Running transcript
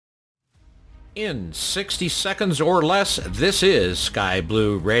In 60 seconds or less, this is Sky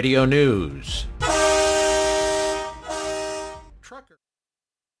Blue Radio News. Trucker.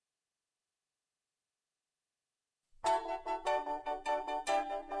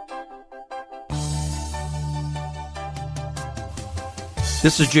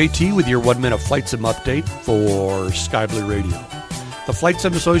 This is JT with your 1 minute Flight Sim update for Sky Blue Radio. The Flight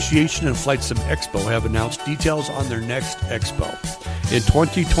Sim Association and Flight Sim Expo have announced details on their next expo. In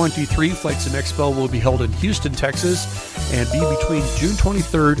 2023, Flight Sim Expo will be held in Houston, Texas, and be between June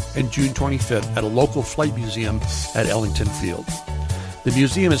 23rd and June 25th at a local flight museum at Ellington Field. The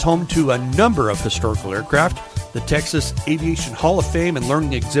museum is home to a number of historical aircraft, the Texas Aviation Hall of Fame and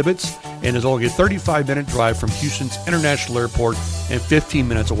Learning exhibits, and is only a 35-minute drive from Houston's International Airport and 15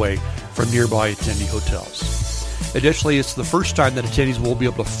 minutes away from nearby attendee hotels. Additionally, it's the first time that attendees will be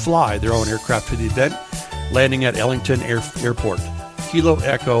able to fly their own aircraft to the event, landing at Ellington Airport, Kilo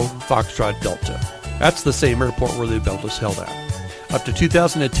Echo Foxtrot Delta. That's the same airport where the event was held at. Up to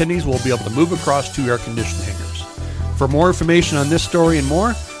 2,000 attendees will be able to move across 2 air-conditioned hangars. For more information on this story and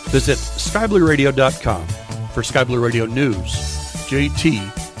more, visit skyblueradio.com. For Sky Blue Radio News, JT,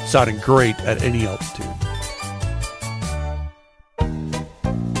 sounding great at any altitude.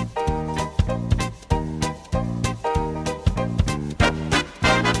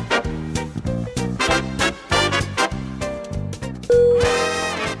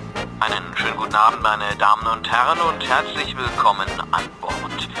 Guten Abend, meine Damen und Herren, und herzlich willkommen an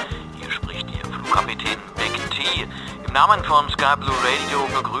Bord. Hier spricht Ihr Flugkapitän Big T. Im Namen von SkyBlueRadio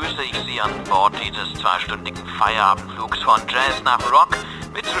begrüße ich Sie an Bord dieses 2-stündigen Feierabendflugs von Jazz nach Rock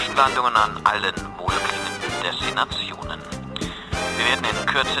mit Zwischenlandungen an allen wohlklingenden Destinationen. Wir werden in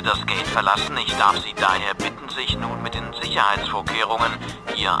Kürze das Gate verlassen. Ich darf Sie daher bitten, sich nun mit den Sicherheitsvorkehrungen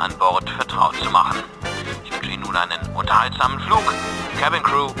hier an Bord vertraut zu machen. Ich wünsche Ihnen nun einen unterhaltsamen Flug. Cabin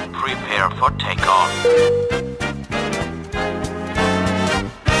Crew, prepare for takeoff.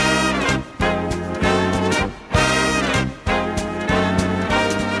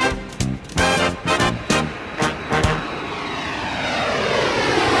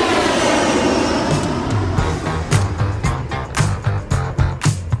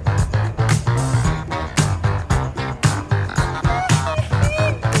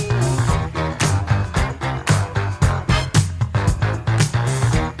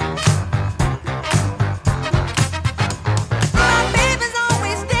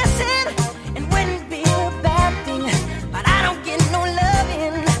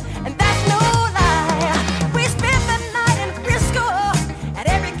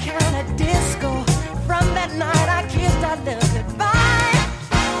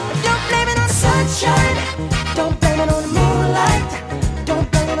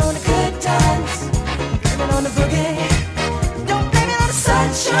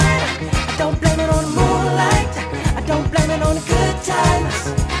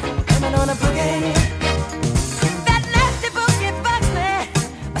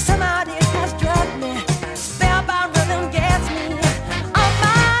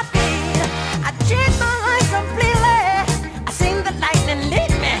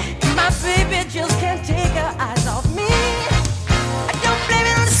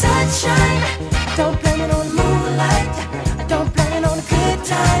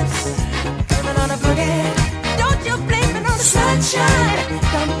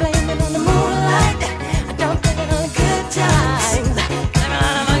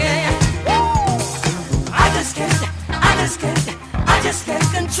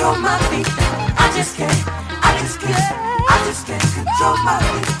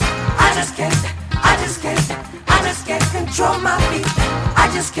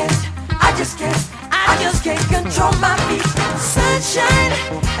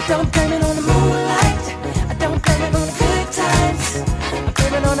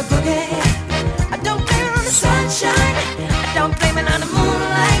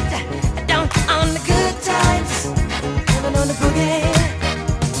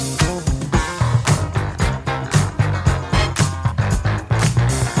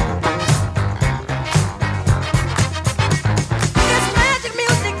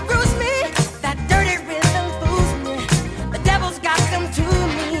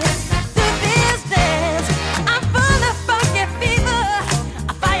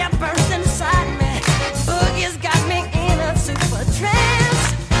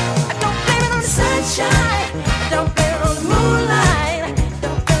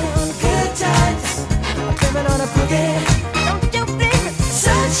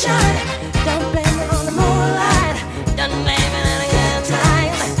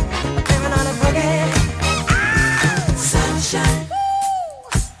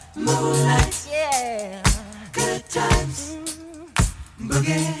 Moonlight. yeah. Good times,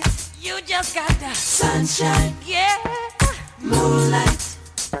 boogie. You just got the sunshine, yeah. Moonlight,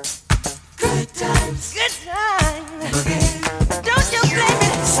 good times, boogie. Don't you blame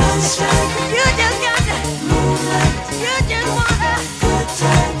it, sunshine. You just got the moonlight. You just wanna good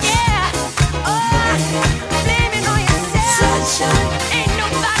times, yeah. Oh, blame it on yourself, sunshine. Ain't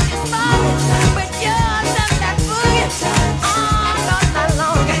nobody's fault but yours and that boogie. All night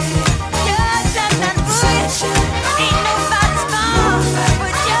long, yours and that boogie. Ain't nobody's fault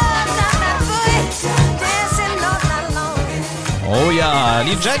but yours and that boogie. Dancing all night long. Oh ja,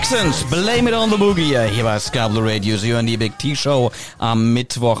 die Jacksons, Blame It on the Boogie, hier bei SkyBlueRadio. Sie hören die Big T-Show am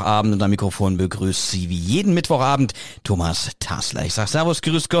Mittwochabend und am Mikrofon begrüßt Sie wie jeden Mittwochabend Thomas Tassler. Ich sag Servus,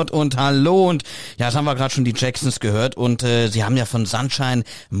 Grüß Gott und Hallo und ja, das haben wir gerade schon die Jacksons gehört und Sie haben ja von Sunshine,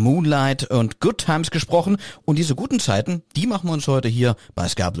 Moonlight und Good Times gesprochen und diese guten Zeiten, die machen wir uns heute hier bei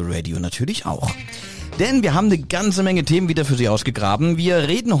SkyBlueRadio natürlich auch. Denn wir haben eine ganze Menge Themen wieder für Sie ausgegraben. Wir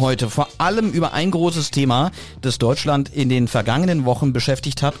reden heute vor allem über ein großes Thema, das Deutschland in den vergangenen Wochen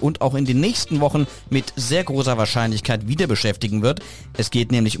beschäftigt hat und auch in den nächsten Wochen mit sehr großer Wahrscheinlichkeit wieder beschäftigen wird. Es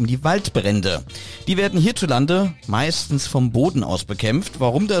geht nämlich um die Waldbrände. Die werden hierzulande meistens vom Boden aus bekämpft.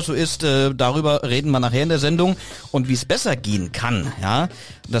 Warum das so ist, darüber reden wir nachher in der Sendung. Und wie es besser gehen kann, ja,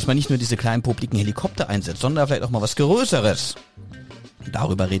 dass man nicht nur diese kleinen publiken Helikopter einsetzt, sondern vielleicht auch mal was Größeres.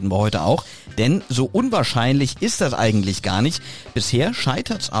 Darüber reden wir heute auch, denn so unwahrscheinlich ist das eigentlich gar nicht. Bisher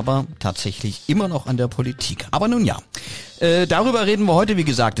scheitert's aber tatsächlich immer noch an der Politik. Aber nun ja, darüber reden wir heute, wie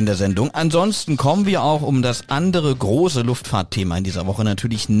gesagt, in der Sendung. Ansonsten kommen wir auch um das andere große Luftfahrtthema in dieser Woche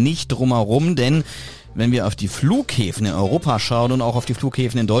natürlich nicht drumherum, denn wenn wir auf die Flughäfen in Europa schauen und auch auf die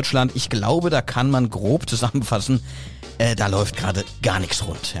Flughäfen in Deutschland, ich glaube, da kann man grob zusammenfassen, da läuft gerade gar nichts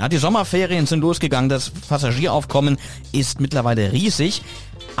rund. Ja, die Sommerferien sind losgegangen, das Passagieraufkommen ist mittlerweile riesig,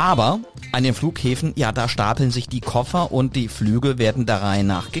 aber an den Flughäfen, ja, da stapeln sich die Koffer und die Flüge werden der Reihe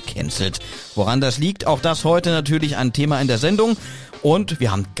nach gecancelt. Woran das liegt, auch das heute natürlich ein Thema in der Sendung. Und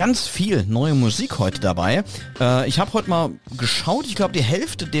wir haben ganz viel neue Musik heute dabei. Ich habe heute mal geschaut, ich glaube die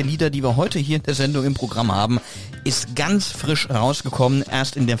Hälfte der Lieder, die wir heute hier in der Sendung im Programm haben, ist ganz frisch rausgekommen,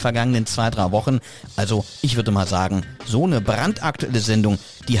 erst in den vergangenen 2-3 Wochen. Also ich würde mal sagen, so eine brandaktuelle Sendung,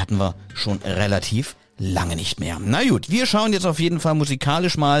 die hatten wir schon relativ lange nicht mehr. Na gut, wir schauen jetzt auf jeden Fall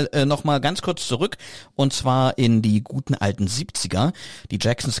musikalisch mal nochmal ganz kurz zurück und zwar in die guten alten 70er. Die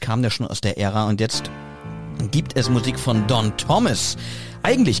Jacksons kamen ja schon aus der Ära und jetzt gibt es Musik von Don Thomas.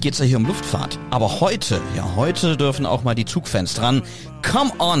 Eigentlich geht's ja hier um Luftfahrt, aber heute dürfen auch mal die Zugfans dran.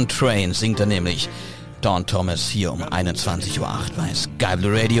 Come on Train singt er nämlich. Don Thomas hier um 21.08 Uhr bei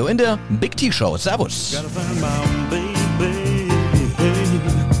SkyBlueRadio in der Big T-Show. Servus.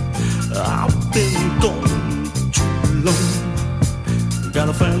 I've been gone too long.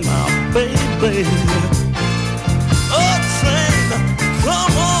 Gotta find my baby. Oh, train,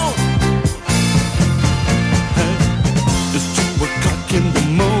 come on. Hey, it's 2 o'clock in the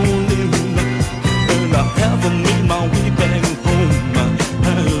morning, and I haven't made my way back home.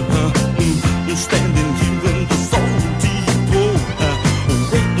 I'm standing here in the salty road,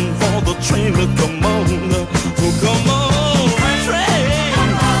 waiting for the train to come on. Oh, come on.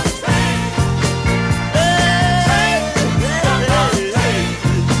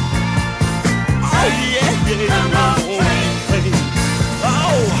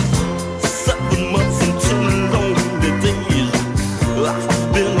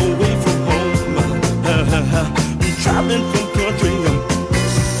 Traveling from country,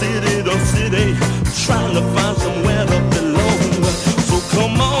 city to city, trying to find somewhere to belong. So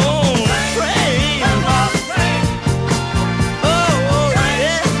come on, train. Oh,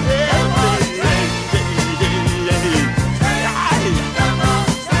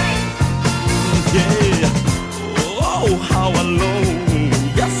 yeah, yeah. Oh, how I long,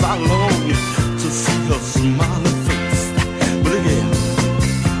 yes I long to see her smiling face. But yeah,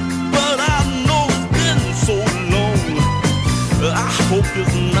 but I know it's been so long. I hope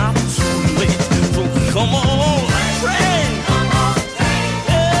it's not too late. So come on, train.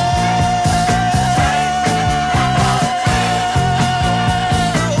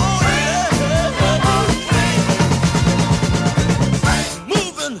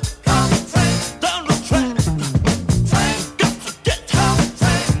 Moving down the track. Got to get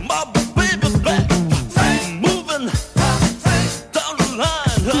my baby back. Moving down the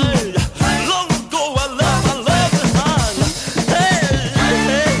line. Hey, long ago I left behind. Hey, hey,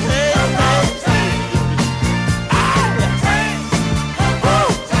 hey.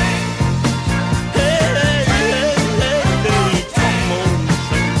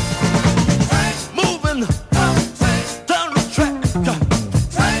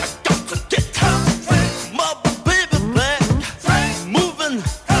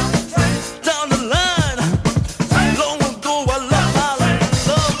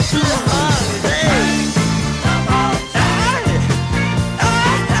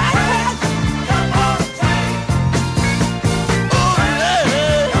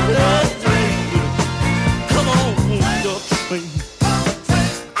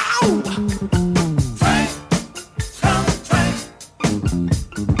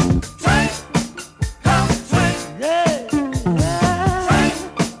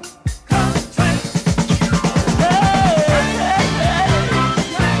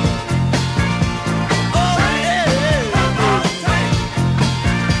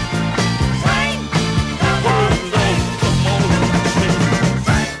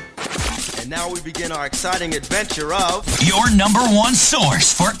 begin our exciting adventure of your number one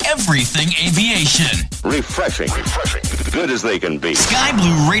source for everything aviation. Refreshing. Good as they can be.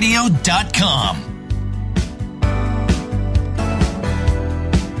 SkyBlueRadio.com.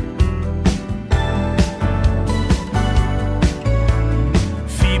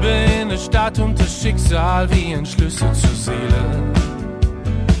 Fieber in der Stadt und das Schicksal wie ein Schlüssel zur Seele.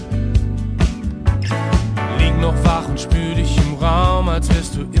 Lieg noch wach und spür dich im Raum, als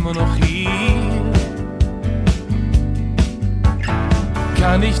wärst du immer noch hier.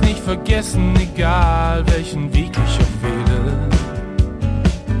 Kann ich nicht vergessen, egal welchen Weg ich auch wähle.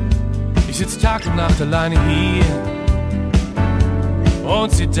 Ich sitz Tag und Nacht alleine hier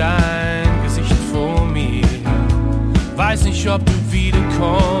und seh dein Gesicht vor mir. Weiß nicht, ob du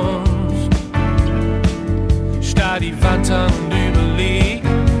wiederkommst. Starr die Wand an und überleg,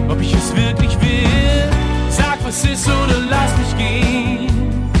 ob ich es wirklich will. Sag, was ist oder lass mich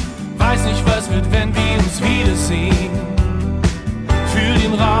gehen. Weiß nicht, was wird, wenn wir uns wiedersehen. Fühl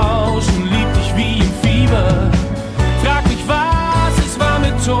den Rausch und lieb dich wie im Fieber. Frag mich, was es war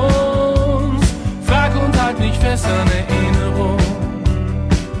mit uns. Frag und halt mich fest an Erinnerung.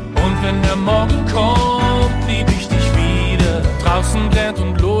 Und wenn der Morgen kommt, lieb ich dich wieder. Draußen brennt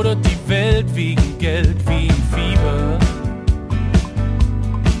und lodert die Welt wegen Geld wie im Fieber.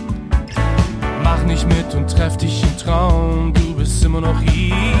 Mach nicht mit und treff dich im Traum, du bist immer noch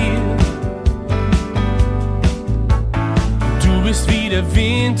hier. Du bist wie der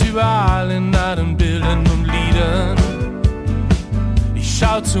Wind überall in allen Bildern und Liedern. Ich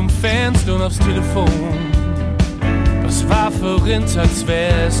schau zum Fenster und aufs Telefon. Was war verrinnt, als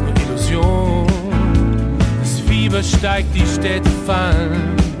wär's ne Illusion. Das Fieber steigt, die Städte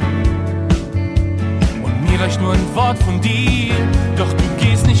fallen. Und mir reicht nur ein Wort von dir, doch du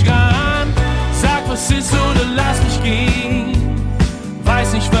gehst nicht ran. Sag, was ist oder lass mich gehen.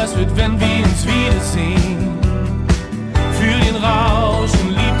 Weiß nicht, was wird, wenn wir uns wiedersehen. Fühl den Rausch und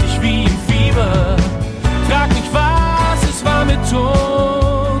lieb dich wie im Fieber. Frag mich, was es war mit uns.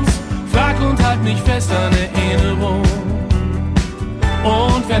 Frag und halt mich fest an Erinnerung.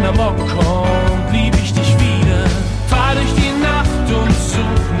 Und wenn der Morgen kommt, lieb ich dich wieder. Fahr durch die Nacht und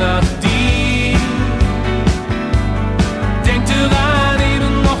such nach dir. Denk daran,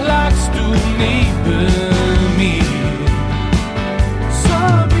 eben noch lagst du neben mir. So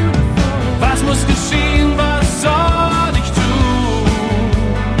beautiful. Was muss geschehen, was soll ich tun?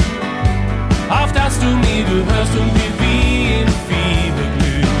 Auf dass du mir gehörst und wir wie in Fieber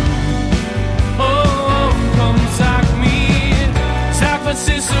glühen. Oh, komm, sag mir, sag, was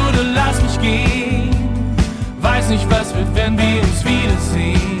ist oder lass mich gehen. Weiß nicht, was wird, wenn wir uns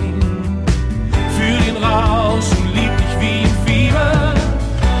wiedersehen. Fühl den Rausch und lieb dich wie im Fieber.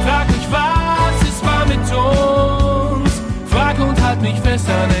 Frag mich, was es war mit uns. Frag und halt mich fest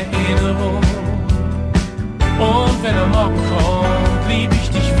an Erinnerung. Und wenn der Morgen kommt, lieb ich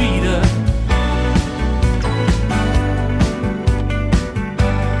dich wieder.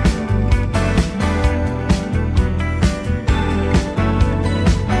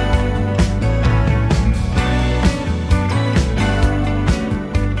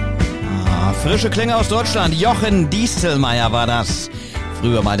 Frische Klänge aus Deutschland. Jochen Diestelmeier war das.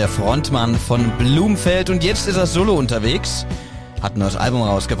 Früher mal der Frontmann von Blumfeld und jetzt ist er solo unterwegs. Hat ein neues Album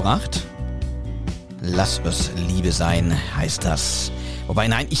rausgebracht. Lass es Liebe sein, heißt das. Wobei,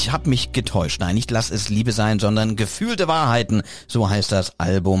 nein, ich habe mich getäuscht. Nein, nicht Lass es Liebe sein, sondern Gefühlte Wahrheiten. So heißt das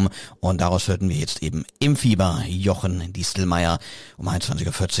Album. Und daraus hörten wir jetzt eben Im Fieber Jochen Diestelmeier um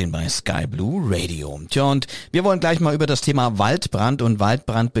 21.14 Uhr bei SkyBlueRadio. Tja, und wir wollen gleich mal über das Thema Waldbrand und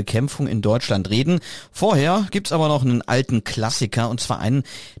Waldbrandbekämpfung in Deutschland reden. Vorher gibt's aber noch einen alten Klassiker, und zwar einen,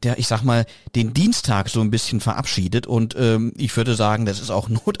 der, ich sag mal, den Dienstag so ein bisschen verabschiedet. Und ich würde sagen, das ist auch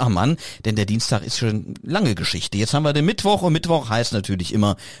Not am Mann, denn der Dienstag ist schon lange Geschichte. Jetzt haben wir den Mittwoch und Mittwoch heißt natürlich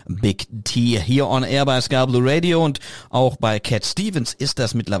immer Big T hier on air bei SkyBlueRadio, und auch bei Cat Stevens ist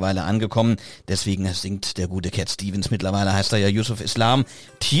das mittlerweile angekommen. Deswegen singt der gute Cat Stevens, mittlerweile heißt er ja Yusuf Islam,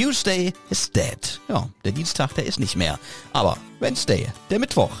 Tuesday is dead. Ja, der Dienstag, der ist nicht mehr. Aber Wednesday, der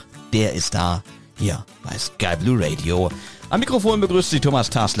Mittwoch, der ist da, hier bei SkyBlueRadio. Am Mikrofon begrüßt Sie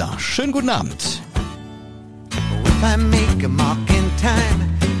Thomas Tasler. Schönen guten Abend. If I make a mark in time,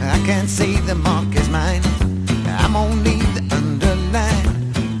 I can't say the mark is mine. I'm only the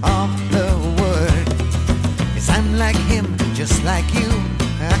underline of the word. Yes, I'm like him, just like you.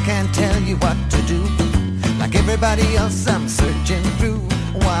 I can't tell you what to do. Like everybody else, I'm searching through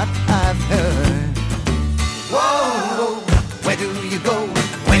what I've heard. Whoa, where do you go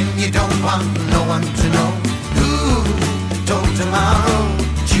when you don't want no one to know? Who told tomorrow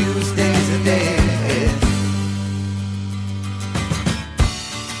Tuesday's a day?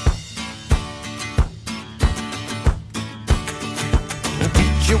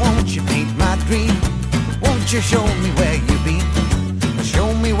 Won't you show me where you've been?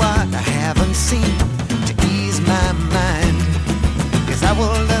 Show me what I haven't seen to ease my mind. 'Cause I will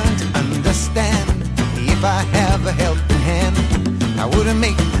learn to understand. If I have a helping hand, I wouldn't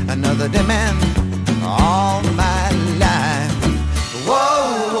make another demand all my life.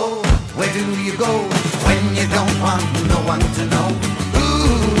 Whoa, where do you go when you don't want no one to know?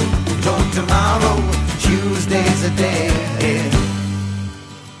 Ooh, don't tomorrow, Tuesday's a day.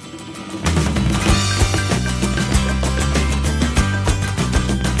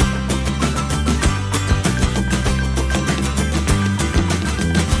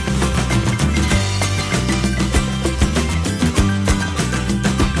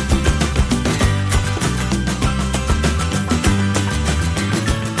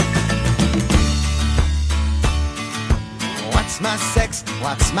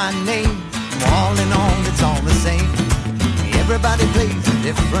 What's my name? All in all, it's all the same. Everybody plays a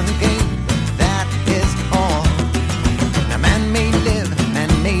different game, that is all. A man may live,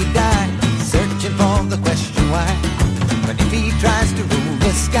 man may die, searching for the question why. But if he tries to rule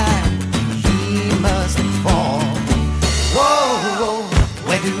the sky, he must fall. Whoa, whoa,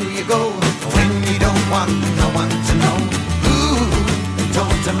 where do you go when you don't want no one to know? Ooh,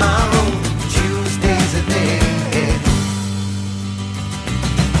 till tomorrow, Tuesday's a day.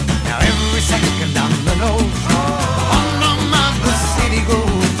 Second on the nose, on the city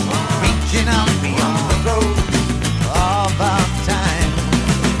goes, reaching out beyond the road of our time.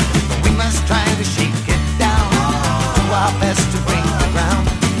 We must try to shake it down, do our best to break the ground,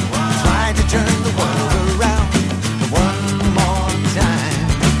 try to turn the world around one more time.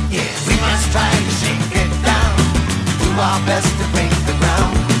 Yes, we must try to shake it down, do our best to break the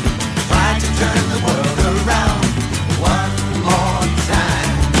ground, try to turn the world around one more time.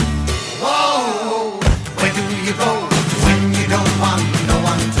 Whoa, where do you go when you don't want no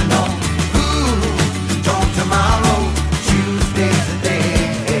one to know? Ooh, don't tomorrow, Tuesday's the day.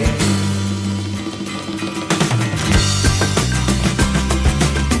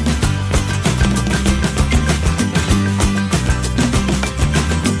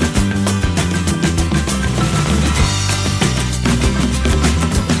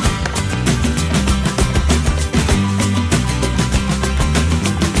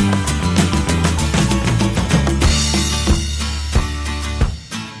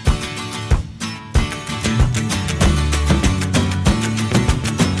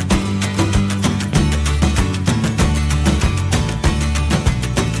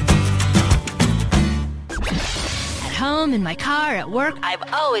 In my car, at work, I've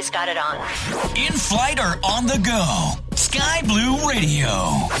always got it on. In flight or on the go, Sky Blue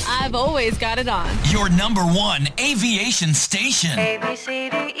Radio. I've always got it on. Your number one aviation station. A, B, C,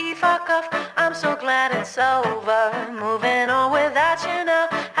 D, E, fuck off. I'm so glad it's over. Moving on without you now.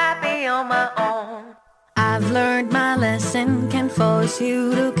 Happy on my own. I've learned my lesson, can force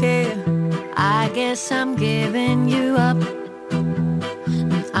you to care. I guess I'm giving you up.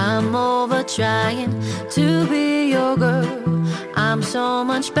 I'm over trying to be your girl. I'm so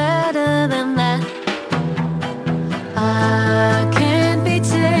much better than that. I can't be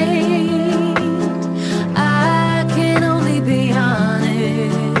tamed. I can only be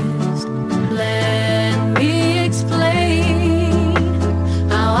honest. Let me explain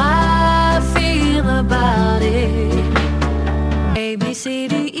how I feel about it. A, B, C,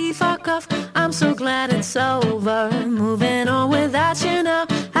 D, E, fuck off. I'm so glad it's over. Moving on without you now.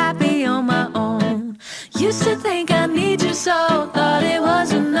 Happy on my own. Used to think I need you so, thought it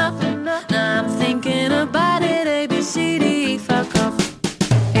was enough. Now I'm thinking about it. A, B, C, D, E, fuck off.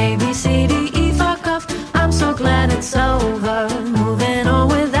 A, B, C, D, E, fuck off. I'm so glad it's over. Moving on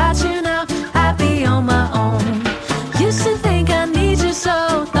without you now. Happy on my own. Used to think I need you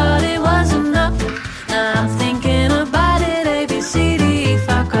so, thought it was enough. Now I'm thinking about it. A, B, C, D, E,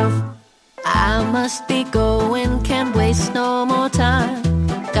 fuck off. I must be going, can't waste no more time.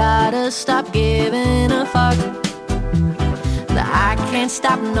 Gotta stop giving a fuck. But I can't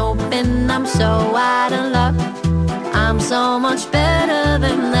stop noping, I'm so out of luck. I'm so much better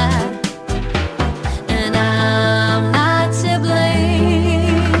than that. And I'm not to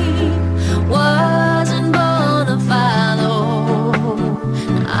blame. Wasn't born to follow.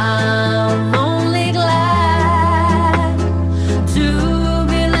 I'm only glad to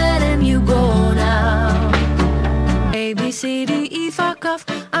be letting you go now. A, B, C, D, E, fuck off.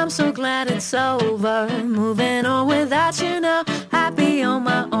 I'm so glad it's over. Moving on without you now. Happy on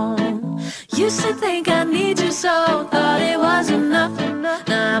my own. Used to think I need you so, thought it was enough.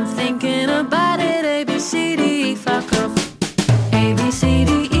 Now I'm thinking about it. A, B, C, D, E, fuck off. A, B, C,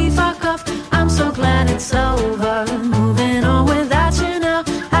 D, E, fuck off. I'm so glad it's over. Moving on without you now.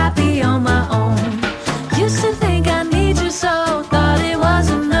 Happy on my own. Used to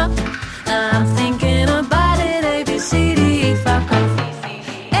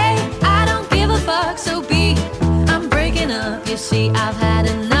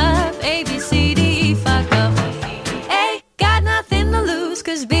confused,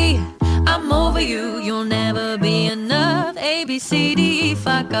 'cause B, I'm over you, you'll never be enough. A, B, C, D, E,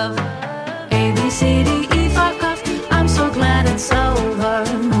 fuck off. A, B, C, D, E, fuck off. I'm so glad it's over,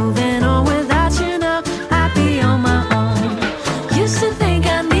 moving on without you now, happy on my own. Used to think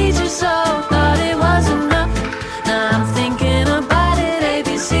I need you so, thought it was enough. Now I'm thinking about it, A,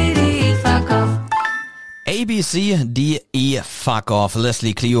 B, C, D, E, fuck off. ABC, die E-Fuck Off.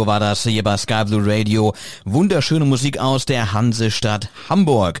 Leslie Clio war das hier bei SkyBlueRadio. Wunderschöne Musik aus der Hansestadt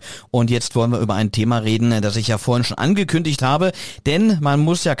Hamburg. Und jetzt wollen wir über ein Thema reden, das ich ja vorhin schon angekündigt habe. Denn man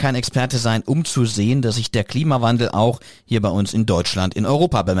muss ja kein Experte sein, um zu sehen, dass sich der Klimawandel auch hier bei uns in Deutschland, in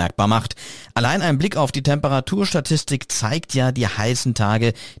Europa bemerkbar macht. Allein ein Blick auf die Temperaturstatistik zeigt ja, die heißen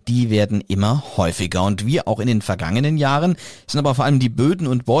Tage, die werden immer häufiger. Und wie auch in den vergangenen Jahren sind aber vor allem die Böden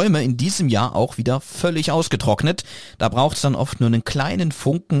und Bäume in diesem Jahr auch wieder völlig ausgetrocknet. Da braucht es dann oft nur einen kleinen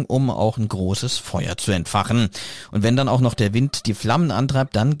Funken, um auch ein großes Feuer zu entfachen. Und wenn dann auch noch der Wind die Flammen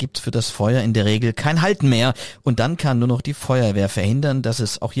antreibt, dann gibt's für das Feuer in der Regel kein Halten mehr. Und dann kann nur noch die Feuerwehr verhindern, dass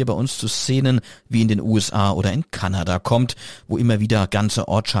es auch hier bei uns zu Szenen wie in den USA oder in Kanada kommt, wo immer wieder ganze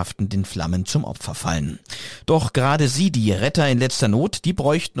Ortschaften den Flammen zum Opfer fallen. Doch gerade sie, die Retter in letzter Not, die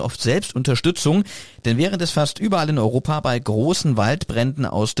bräuchten oft selbst Unterstützung, denn während es fast überall in Europa bei großen Waldbränden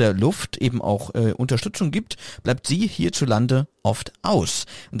aus der Luft eben auch Unterstützung gibt, bleibt sie hierzulande oft aus.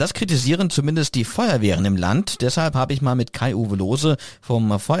 Und das kritisieren zumindest die Feuerwehren im Land. Deshalb habe ich mal mit Kai-Uwe Lohse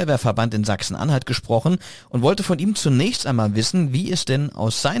vom Feuerwehrverband in Sachsen-Anhalt gesprochen und wollte von ihm zunächst einmal wissen, wie es denn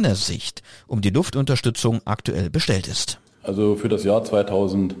aus seiner Sicht um die Luftunterstützung aktuell bestellt ist. Also für das Jahr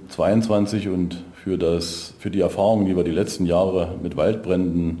 2022 und für die Erfahrungen, die wir die letzten Jahre mit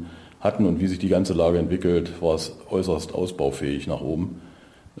Waldbränden hatten und wie sich die ganze Lage entwickelt, war es äußerst ausbaufähig nach oben.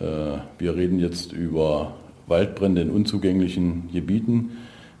 Wir reden jetzt über Waldbrände in unzugänglichen Gebieten.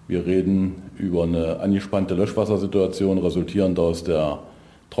 Wir reden über eine angespannte Löschwassersituation, resultierend aus der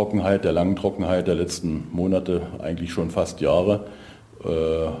Trockenheit, der langen Trockenheit der letzten Monate, eigentlich schon fast Jahre.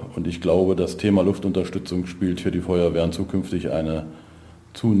 Und ich glaube, das Thema Luftunterstützung spielt für die Feuerwehren zukünftig eine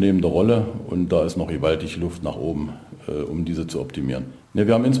zunehmende Rolle. Und da ist noch gewaltig Luft nach oben, um diese zu optimieren. Ja,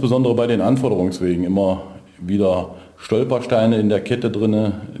 wir haben insbesondere bei den Anforderungswegen immer wieder Stolpersteine in der Kette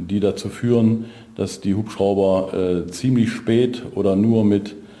drin, die dazu führen, dass die Hubschrauber ziemlich spät oder nur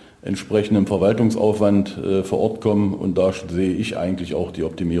mit entsprechendem Verwaltungsaufwand vor Ort kommen. Und da sehe ich eigentlich auch die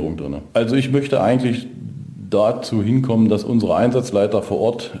Optimierung drin. Also ich möchte eigentlich dazu hinkommen, dass unsere Einsatzleiter vor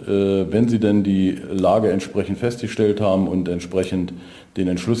Ort, wenn sie denn die Lage entsprechend festgestellt haben und entsprechend den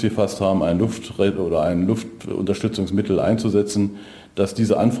Entschluss gefasst haben, ein Luftunterstützungsmittel einzusetzen, dass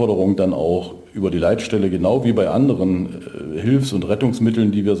diese Anforderung dann auch über die Leitstelle, genau wie bei anderen Hilfs- und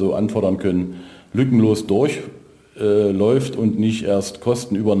Rettungsmitteln, die wir so anfordern können, lückenlos durchläuft und nicht erst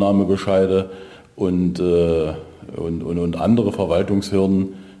Kostenübernahmebescheide und andere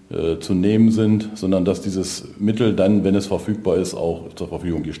Verwaltungshürden zu nehmen sind, sondern dass dieses Mittel dann, wenn es verfügbar ist, auch zur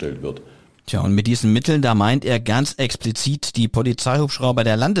Verfügung gestellt wird. Tja, und mit diesen Mitteln, da meint er ganz explizit die Polizeihubschrauber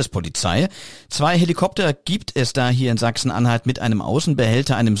der Landespolizei. 2 Helikopter gibt es da hier in Sachsen-Anhalt mit einem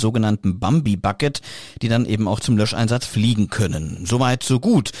Außenbehälter, einem sogenannten Bambi-Bucket, die dann eben auch zum Löscheinsatz fliegen können. Soweit, so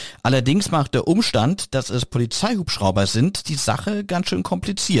gut. Allerdings macht der Umstand, dass es Polizeihubschrauber sind, die Sache ganz schön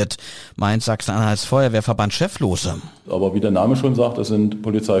kompliziert, meint Sachsen-Anhalts Feuerwehrverband-Chef Lohse. Aber wie der Name schon sagt, es sind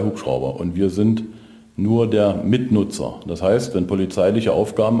Polizeihubschrauber und wir sind nur der Mitnutzer. Das heißt, wenn polizeiliche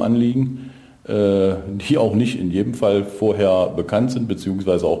Aufgaben anliegen, die auch nicht in jedem Fall vorher bekannt sind,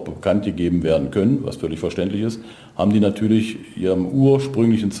 beziehungsweise auch bekannt gegeben werden können, was völlig verständlich ist, haben die natürlich ihrem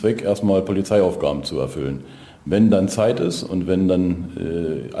ursprünglichen Zweck, erstmal Polizeiaufgaben zu erfüllen. Wenn dann Zeit ist und wenn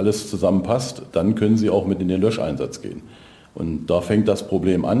dann alles zusammenpasst, dann können sie auch mit in den Löscheinsatz gehen. Und da fängt das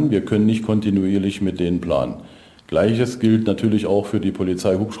Problem an. Wir können nicht kontinuierlich mit denen planen. Gleiches gilt natürlich auch für die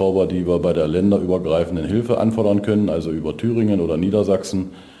Polizeihubschrauber, die wir bei der länderübergreifenden Hilfe anfordern können, also über Thüringen oder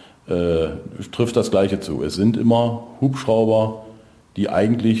Niedersachsen, trifft das Gleiche zu. Es sind immer Hubschrauber, die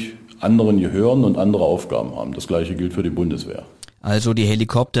eigentlich anderen gehören und andere Aufgaben haben. Das Gleiche gilt für die Bundeswehr. Also die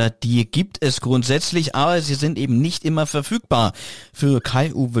Helikopter, die gibt es grundsätzlich, aber sie sind eben nicht immer verfügbar. Für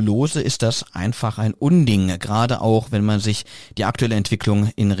Kai-Uwe Lohse ist das einfach ein Unding, gerade auch, wenn man sich die aktuelle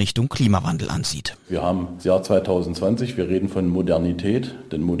Entwicklung in Richtung Klimawandel ansieht. Wir haben das Jahr 2020, wir reden von Modernität,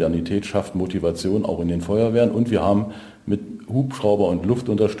 denn Modernität schafft Motivation auch in den Feuerwehren und wir haben mit Hubschrauber- und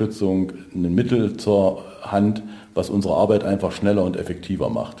Luftunterstützung ein Mittel zur Hand, was unsere Arbeit einfach schneller und effektiver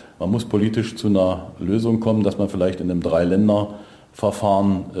macht. Man muss politisch zu einer Lösung kommen, dass man vielleicht in einem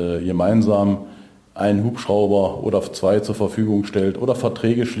 3-Länder-Verfahren gemeinsam einen Hubschrauber oder 2 zur Verfügung stellt oder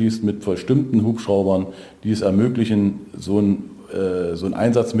Verträge schließt mit bestimmten Hubschraubern, die es ermöglichen, so ein so ein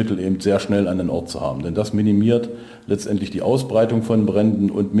Einsatzmittel eben sehr schnell an den Ort zu haben. Denn das minimiert letztendlich die Ausbreitung von Bränden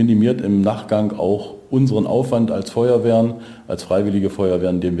und minimiert im Nachgang auch unseren Aufwand als Feuerwehren, als freiwillige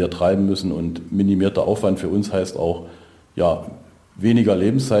Feuerwehren, den wir treiben müssen. Und minimierter Aufwand für uns heißt auch weniger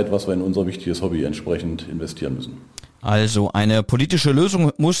Lebenszeit, was wir in unser wichtiges Hobby entsprechend investieren müssen. Also eine politische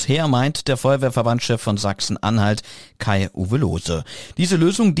Lösung muss her, meint der Feuerwehrverbandschef von Sachsen-Anhalt, Kai-Uwe Lohse. Diese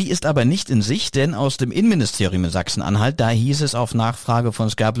Lösung, die ist aber nicht in Sicht, denn aus dem Innenministerium in Sachsen-Anhalt, da hieß es auf Nachfrage von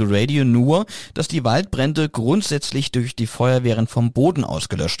SkyBlueRadio nur, dass die Waldbrände grundsätzlich durch die Feuerwehren vom Boden aus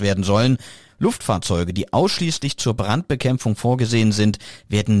gelöscht werden sollen. Luftfahrzeuge, die ausschließlich zur Brandbekämpfung vorgesehen sind,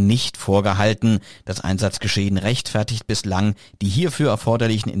 werden nicht vorgehalten. Das Einsatzgeschehen rechtfertigt bislang die hierfür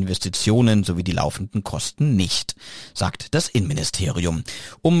erforderlichen Investitionen sowie die laufenden Kosten nicht, sagt das Innenministerium.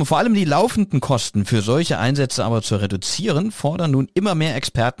 Um vor allem die laufenden Kosten für solche Einsätze aber zu reduzieren, fordern nun immer mehr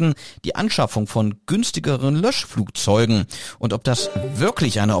Experten die Anschaffung von günstigeren Löschflugzeugen. Und ob das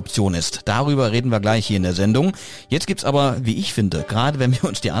wirklich eine Option ist, darüber reden wir gleich hier in der Sendung. Jetzt gibt's aber, wie ich finde, gerade wenn wir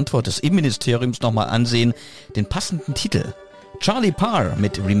uns die Antwort des Innenministeriums nochmal ansehen, den passenden Titel. Charlie Parr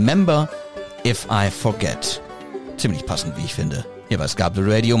mit Remember If I Forget. Ziemlich passend, wie ich finde. Hier bei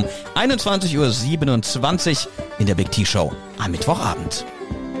SkyBlueRadio, 21:27 Uhr in der Big T-Show am Mittwochabend.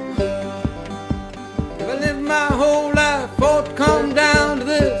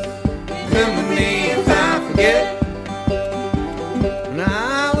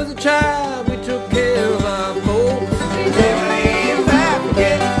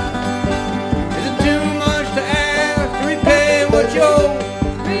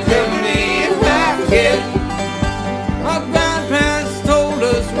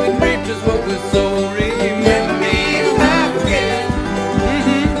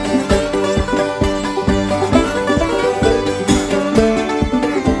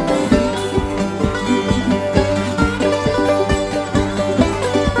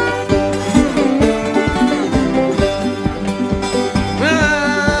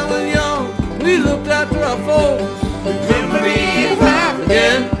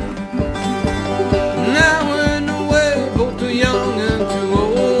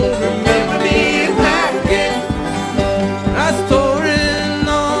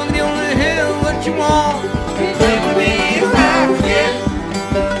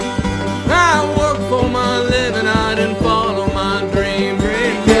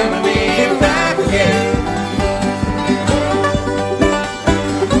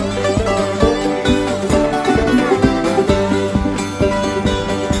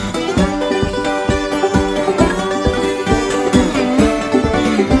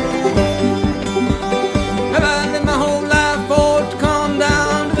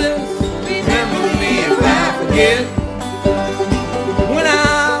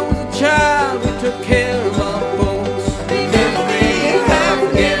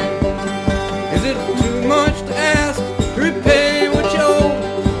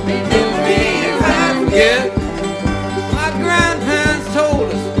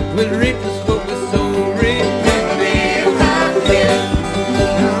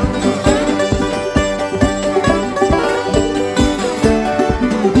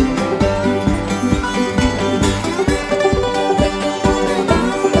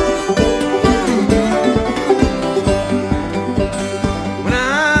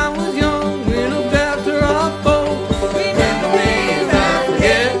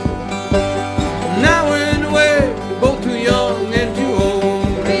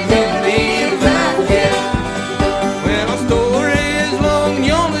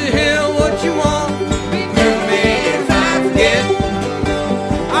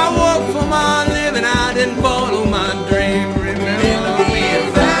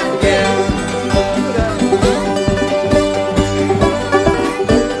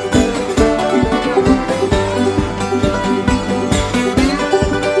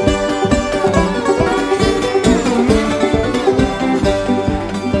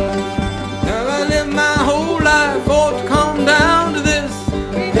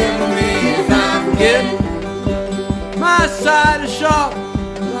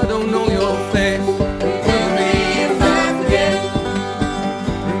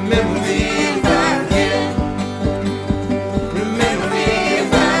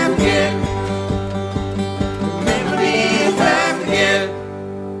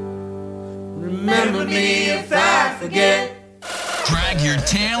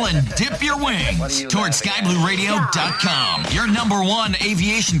 Towards SkyBlueRadio.com, your number one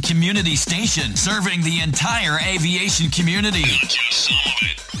aviation community station, serving the entire aviation community.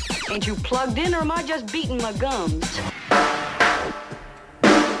 Ain't you plugged in, or am I just beating my gums?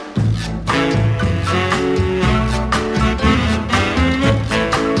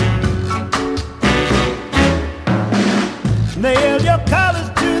 colors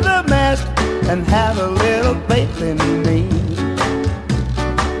to the mast and have a little faith in me.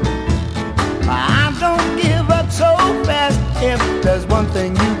 I don't give up so fast if there's one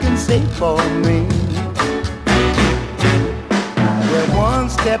thing you can say for me. We're one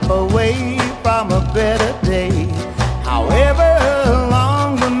step away from a better day, however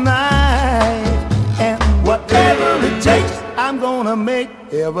long the night, and whatever it takes, I'm gonna make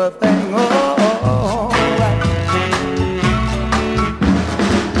everything alright.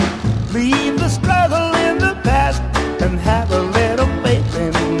 Leave the struggle in the past and have a little faith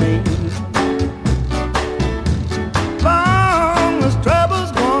in me. Long as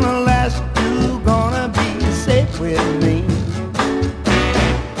trouble's gonna last, you're gonna be safe with me.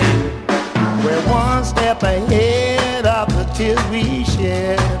 We're one step ahead of the tears we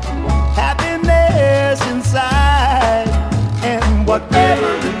shed, happiness inside, and whatever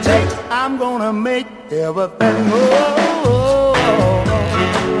it takes, I'm gonna make everything alright.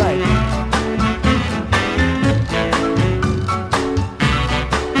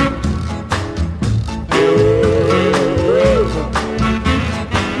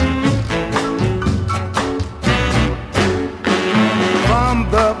 From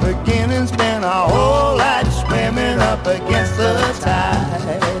the beginning, spent our whole life swimming up against the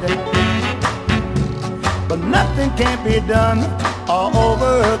tide, but nothing can be done or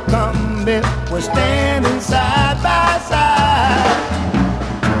overcome if we're standing side by side.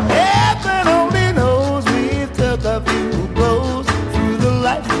 Heaven only knows we took a few blows through the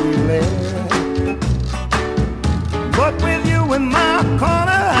life we led, but with you in my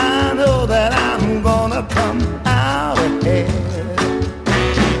corner, I know that I'm gonna come out ahead.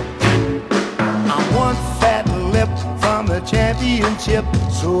 I'm one fat lip from the championship,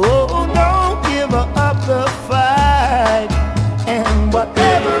 so don't give up the fight, and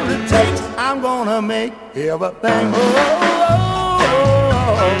whatever it takes, I'm gonna make everything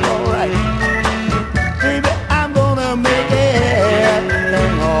alright. Baby, I'm gonna make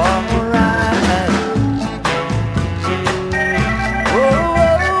everything alright.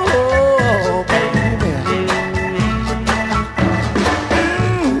 Oh, baby.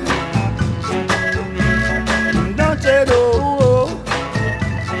 Don't you know?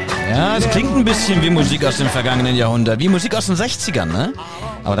 Ja, es klingt ein bisschen wie Musik aus dem vergangenen Jahrhundert, wie Musik aus den 60ern, ne?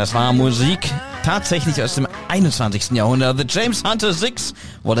 Aber das war Musik tatsächlich aus dem 21. Jahrhundert. The James Hunter 6,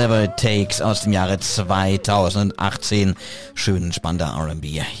 Whatever It Takes, aus dem Jahre 2018. Schön spannender R&B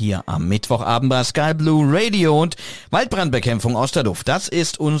hier am Mittwochabend bei SkyBlueRadio. Und Waldbrandbekämpfung aus der Luft, das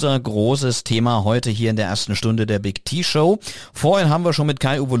ist unser großes Thema heute hier in der ersten Stunde der Big T-Show. Vorhin haben wir schon mit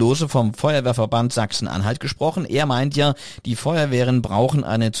Kai-Uwe Lose vom Feuerwehrverband Sachsen-Anhalt gesprochen. Er meint ja, die Feuerwehren brauchen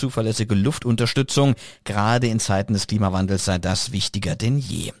eine zuverlässige Luftunterstützung. Gerade in Zeiten des Klimawandels sei das wichtiger denn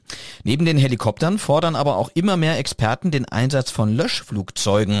je. Neben den Helikoptern fordern aber auch immer mehr Experten den Einsatz von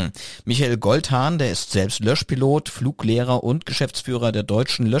Löschflugzeugen. Michael Goldhahn, der ist selbst Löschpilot, Fluglehrer und Geschäftsführer der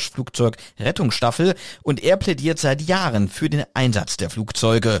deutschen Löschflugzeug-Rettungsstaffel, und er plädiert seit Jahren für den Einsatz der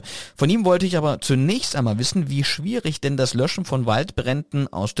Flugzeuge. Von ihm wollte ich aber zunächst einmal wissen, wie schwierig denn das Löschen von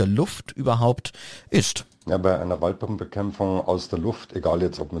Waldbränden aus der Luft überhaupt ist. Ja, bei einer Waldbrandbekämpfung aus der Luft, egal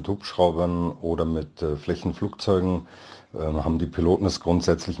jetzt ob mit Hubschraubern oder mit Flächenflugzeugen, haben die Piloten es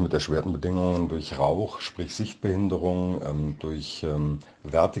grundsätzlich mit erschwerten Bedingungen durch Rauch, sprich Sichtbehinderung, durch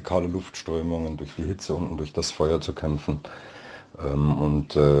vertikale Luftströmungen, durch die Hitze und durch das Feuer zu kämpfen.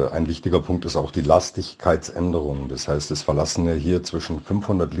 Und ein wichtiger Punkt ist auch die Lastigkeitsänderung. Das heißt, es verlassen ja hier zwischen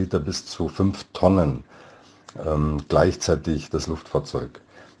 500 Liter bis zu 5 Tonnen gleichzeitig das Luftfahrzeug.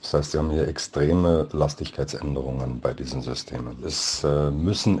 Das heißt, Sie haben hier extreme Lastigkeitsänderungen bei diesen Systemen. Es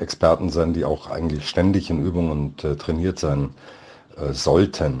müssen Experten sein, die auch eigentlich ständig in Übung und trainiert sein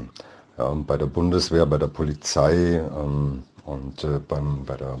sollten. Ja, bei der Bundeswehr, bei der Polizei und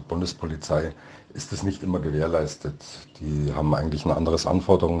bei der Bundespolizei ist es nicht immer gewährleistet. Die haben eigentlich ein anderes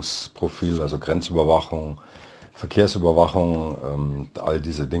Anforderungsprofil, also Grenzüberwachung, Verkehrsüberwachung, all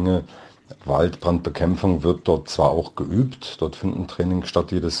diese Dinge. Waldbrandbekämpfung wird dort zwar auch geübt, dort finden Trainings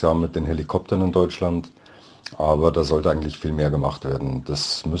statt jedes Jahr mit den Helikoptern in Deutschland, aber da sollte eigentlich viel mehr gemacht werden.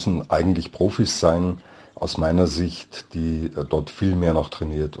 Das müssen eigentlich Profis sein, aus meiner Sicht, die dort viel mehr noch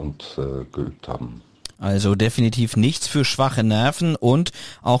trainiert und geübt haben. Also definitiv nichts für schwache Nerven, und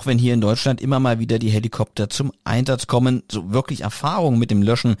auch wenn hier in Deutschland immer mal wieder die Helikopter zum Einsatz kommen, so wirklich Erfahrung mit dem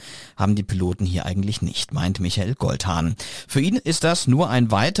Löschen haben die Piloten hier eigentlich nicht, meint Michael Goldhahn. Für ihn ist das nur ein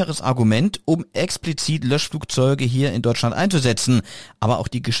weiteres Argument, um explizit Löschflugzeuge hier in Deutschland einzusetzen. Aber auch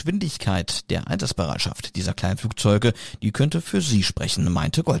die Geschwindigkeit der Einsatzbereitschaft dieser kleinen Flugzeuge, die könnte für sie sprechen,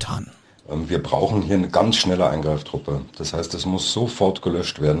 meinte Goldhahn. Wir brauchen hier eine ganz schnelle Eingreiftruppe. Das heißt, es muss sofort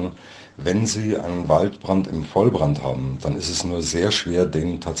gelöscht werden. Wenn Sie einen Waldbrand im Vollbrand haben, dann ist es nur sehr schwer,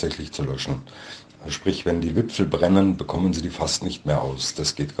 den tatsächlich zu löschen. Sprich, wenn die Wipfel brennen, bekommen Sie die fast nicht mehr aus.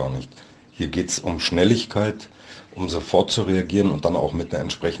 Das geht gar nicht. Hier geht es um Schnelligkeit, um sofort zu reagieren und dann auch mit einer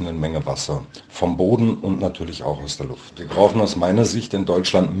entsprechenden Menge Wasser. Vom Boden und natürlich auch aus der Luft. Wir brauchen aus meiner Sicht in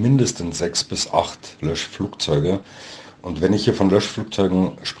Deutschland mindestens 6 bis 8 Löschflugzeuge. Und wenn ich hier von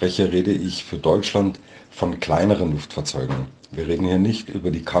Löschflugzeugen spreche, rede ich für Deutschland von kleineren Luftfahrzeugen. Wir reden hier nicht über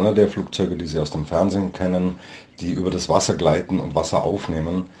die Canadair-Flugzeuge, die Sie aus dem Fernsehen kennen, die über das Wasser gleiten und Wasser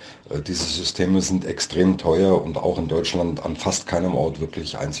aufnehmen. Diese Systeme sind extrem teuer und auch in Deutschland an fast keinem Ort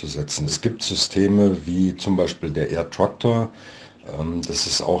wirklich einzusetzen. Es gibt Systeme wie zum Beispiel der Air Tractor, das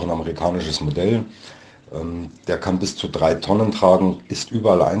ist auch ein amerikanisches Modell. Der kann bis zu 3 Tonnen tragen, ist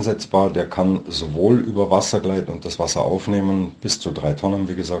überall einsetzbar. Der kann sowohl über Wasser gleiten und das Wasser aufnehmen, bis zu 3 Tonnen,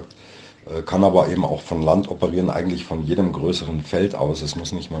 wie gesagt. Kann aber eben auch von Land operieren, eigentlich von jedem größeren Feld aus. Es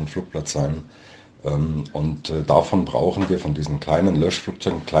muss nicht mal ein Flugplatz sein. Und davon brauchen wir, von diesen kleinen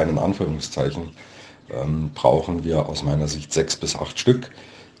Löschflugzeugen, kleinen Anführungszeichen, brauchen wir aus meiner Sicht 6 bis 8 Stück,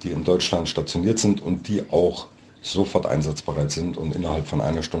 die in Deutschland stationiert sind und die auch sofort einsatzbereit sind und innerhalb von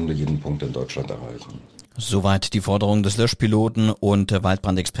einer Stunde jeden Punkt in Deutschland erreichen. Soweit die Forderung des Löschpiloten und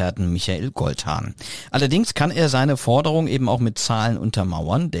Waldbrandexperten Michael Goldhahn. Allerdings kann er seine Forderung eben auch mit Zahlen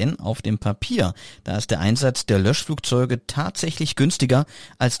untermauern, denn auf dem Papier, da ist der Einsatz der Löschflugzeuge tatsächlich günstiger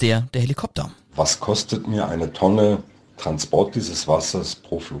als der Helikopter. Was kostet mir eine Tonne Transport dieses Wassers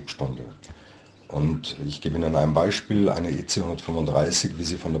pro Flugstunde? Und ich gebe Ihnen ein Beispiel, eine EC-135, wie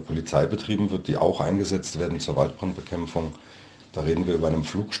sie von der Polizei betrieben wird, die auch eingesetzt werden zur Waldbrandbekämpfung. Da reden wir über einen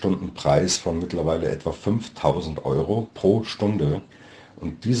Flugstundenpreis von mittlerweile etwa 5.000 € pro Stunde.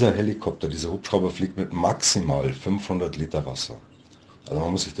 Und dieser Helikopter, dieser Hubschrauber fliegt mit maximal 500 Liter Wasser. Also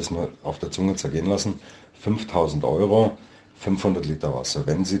man muss sich das mal auf der Zunge zergehen lassen. 5.000 €, 500 Liter Wasser.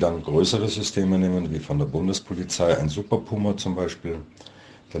 Wenn Sie dann größere Systeme nehmen, wie von der Bundespolizei, ein Super Puma zum Beispiel,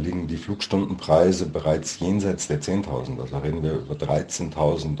 da liegen die Flugstundenpreise bereits jenseits der 10.000. Also da reden wir über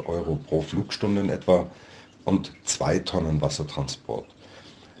 13.000 € pro Flugstunde in etwa. Und 2 Tonnen Wassertransport.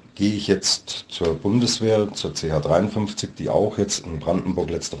 Gehe ich jetzt zur Bundeswehr, zur CH-53, die auch jetzt in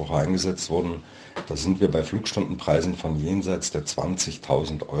Brandenburg letzte Woche eingesetzt wurden, da sind wir bei Flugstundenpreisen von jenseits der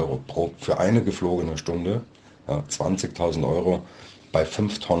 20.000 € für eine geflogene Stunde, ja, 20.000 € bei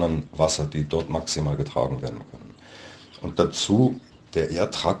 5 Tonnen Wasser, die dort maximal getragen werden können. Und dazu der Air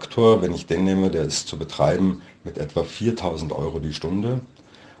Traktor, wenn ich den nehme, der ist zu betreiben mit etwa 4.000 € die Stunde.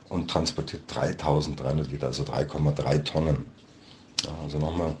 Und transportiert 3.300 Liter, also 3,3 Tonnen. Ja, also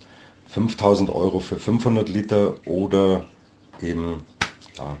nochmal 5.000 € für 500 Liter oder eben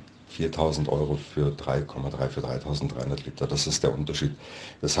 4.000 € für 3,3 für 3.300 Liter. Das ist der Unterschied.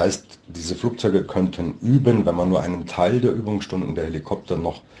 Das heißt, diese Flugzeuge könnten üben, wenn man nur einen Teil der Übungsstunden der Helikopter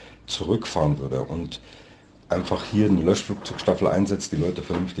noch zurückfahren würde und einfach hier eine Löschflugzeugstaffel einsetzt, die Leute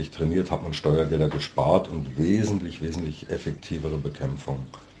vernünftig trainiert, hat man Steuergelder gespart und wesentlich effektivere Bekämpfung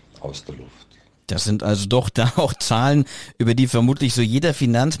aus der Luft. Das sind also doch da auch Zahlen, über die vermutlich so jeder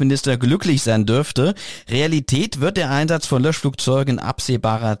Finanzminister glücklich sein dürfte. Realität wird der Einsatz von Löschflugzeugen in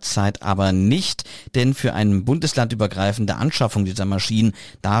absehbarer Zeit aber nicht, denn für eine bundeslandübergreifende Anschaffung dieser Maschinen,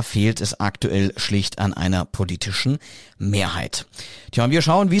 da fehlt es aktuell schlicht an einer politischen Mehrheit. Tja, und wir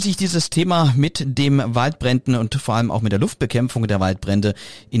schauen, wie sich dieses Thema mit dem Waldbränden und vor allem auch mit der Luftbekämpfung der Waldbrände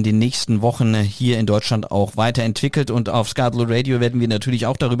in den nächsten Wochen hier in Deutschland auch weiterentwickelt, und auf SkyBlueRadio werden wir natürlich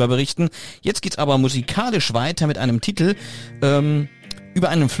auch darüber berichten. Jetzt geht's aber musikalisch weiter mit einem Titel über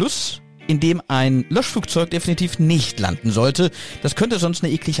einen Fluss, in dem ein Löschflugzeug definitiv nicht landen sollte. Das könnte sonst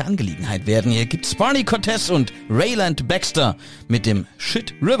eine eklige Angelegenheit werden. Hier gibt's Barney Cortez und Rayland Baxter mit dem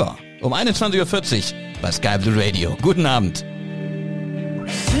Shit River um 21:40 Uhr bei SkyBlueRadio. Guten Abend.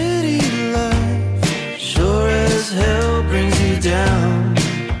 City life sure as hell brings you down.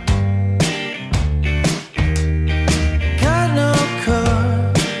 Got no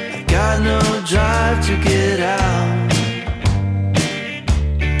car, I've got no drive to get out.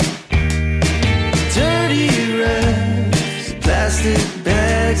 Dirty rags, plastic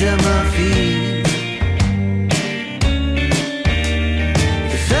bags at my feet.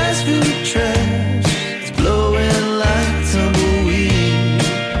 The fast food trash, it's blowing like tumbleweed.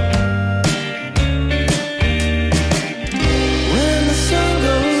 When the sun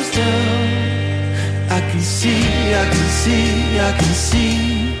goes down, I can see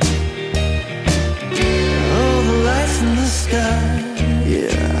all the lights in the sky.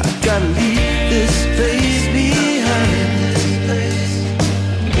 Yeah, I gotta leave this place behind.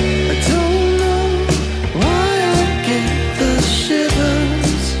 I don't know why I get the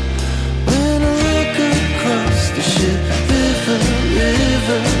shivers,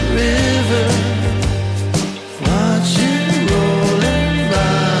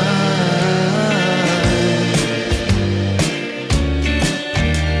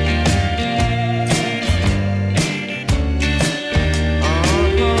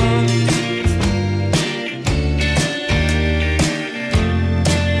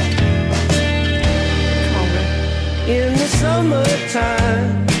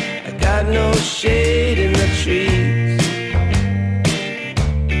 shade in the trees,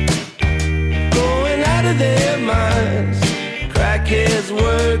 going out of their minds. Crackheads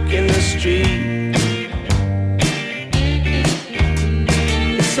work in the street.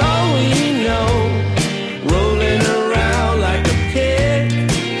 It's all we know, rolling around like a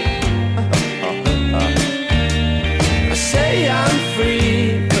pig. I say I'm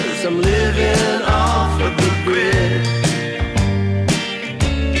free, 'cause I'm living off of the grid.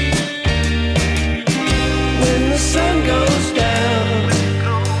 When the sun goes down,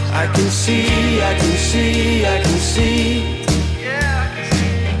 I can see, I can see, I can see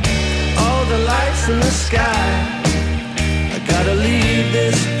all the lights in the sky. I gotta leave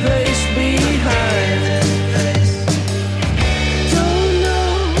this place behind. Don't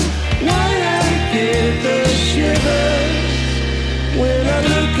know why I get the shivers when I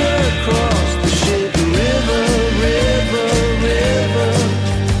look across the shit river, river, river.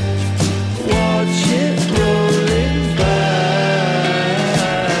 Watch it rolling by.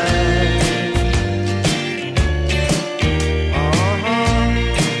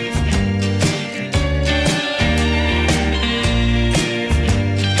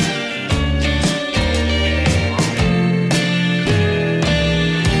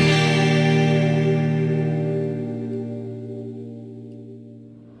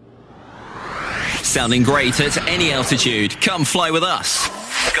 Sounding great at any altitude. Come fly with us.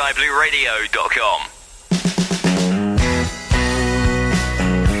 SkyBlueRadio.com.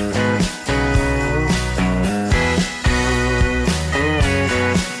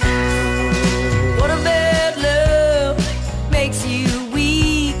 What a bad love makes you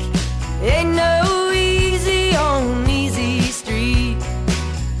weak. Ain't no easy on easy street.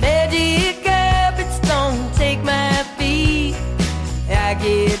 Magic carpets don't take my feet. I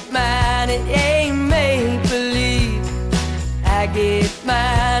get mine, it ain't make believe. I get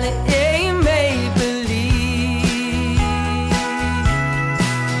mine, it ain't make believe.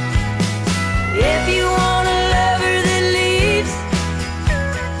 If you want a lover that leaves,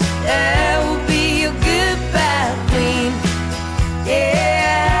 I will be your goodbye queen.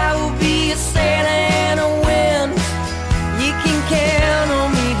 Yeah, I will be your Santa and a wind. You can count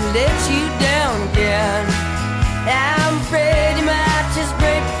on me to let you down again. I'm afraid you might just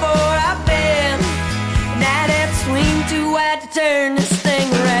break before I bend. And I'd have to swing too wide to turn this thing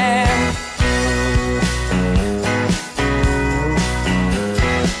around.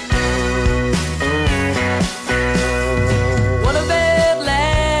 What a bad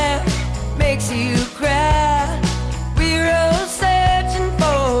laugh makes you cry. We're all searching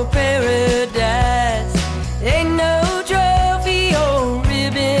for paradise. Ain't no trophy or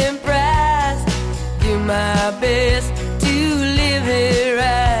ribbon prize. Do my best to live it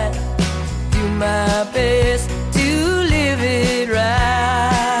right. Do my best to live it right.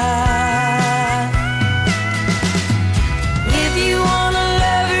 If you want a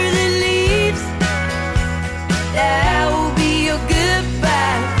lover that leaves, I will be your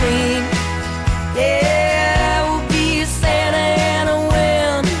goodbye queen. Yeah, I will be your Santa and a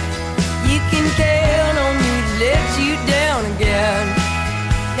wind. You can count on me to let you down again.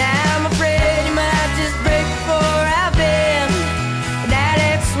 Now I'm afraid you might just break before I bend. And I'd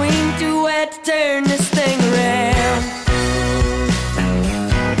have to swing too wide to turn this thing around.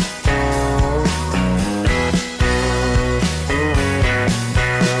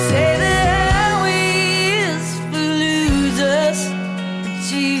 Say the highway is for losers, but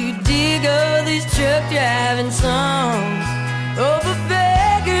you dig all these truck driving songs. Oh, but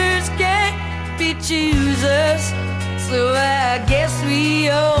beggars can't be choosers, so I guess we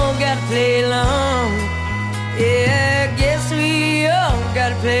all gotta play along. Yeah, I guess we all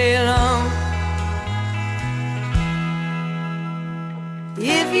gotta play along.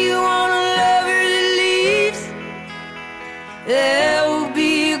 If you want a lover that leaves, there will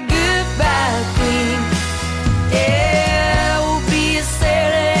be a goodbye queen. Yeah, I will be a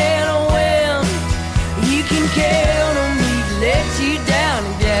Santa and a wind. You can count on me to let you down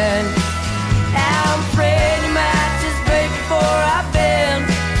again. I'm afraid you might just break before I bend.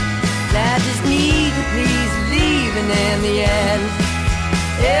 And I just need to please leaving in the end.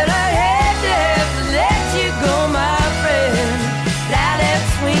 And I had to let you go, my friend. But I'd have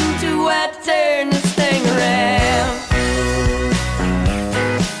to swing too wide to turn this thing around.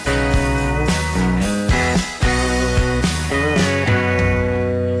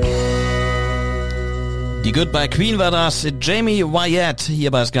 Die Goodbye Queen war das. Jamie Wyatt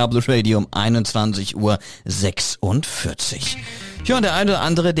hier bei SkyBlueRadio um 21:46 Uhr. Ja, und der eine oder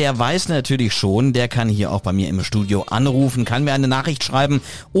andere, der weiß natürlich schon, der kann hier auch bei mir im Studio anrufen, kann mir eine Nachricht schreiben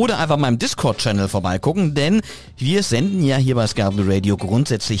oder einfach meinem Discord-Channel vorbeigucken, denn wir senden ja hier bei SkyBlueRadio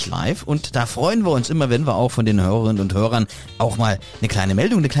grundsätzlich live und da freuen wir uns immer, wenn wir auch von den Hörerinnen und Hörern auch mal eine kleine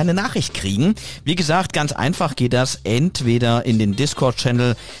Meldung, eine kleine Nachricht kriegen. Wie gesagt, ganz einfach geht das entweder in den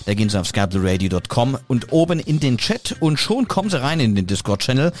Discord-Channel, da gehen Sie auf skyblueradio.com und oben in den Chat und schon kommen Sie rein in den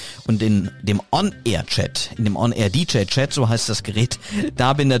Discord-Channel und in dem On-Air-Chat, in dem On-Air-DJ-Chat, so heißt das Gerät,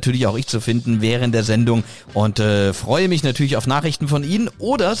 da bin natürlich auch ich zu finden während der Sendung und freue mich natürlich auf Nachrichten von Ihnen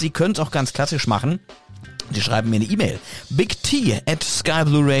oder Sie können es auch ganz klassisch machen. Sie schreiben mir eine E-Mail,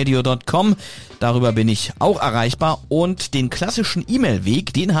 bigt@skyblueradio.com. Darüber bin ich auch erreichbar und den klassischen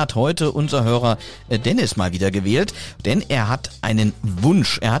E-Mail-Weg, den hat heute unser Hörer Dennis mal wieder gewählt, denn er hat einen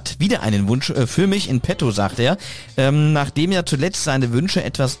Wunsch, er hat wieder einen Wunsch für mich in petto, sagt er. Nachdem ja zuletzt seine Wünsche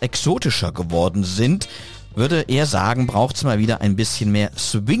etwas exotischer geworden sind, würde er sagen, braucht's mal wieder ein bisschen mehr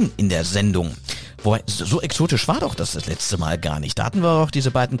Swing in der Sendung. Wobei, so exotisch war doch das letzte Mal gar nicht. Da hatten wir doch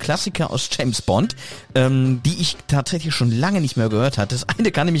diese beiden Klassiker aus James Bond, die ich tatsächlich schon lange nicht mehr gehört hatte. Das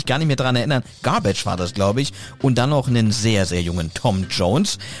eine kann ich mich gar nicht mehr dran erinnern. Garbage war das, glaube ich. Und dann noch einen sehr, sehr jungen Tom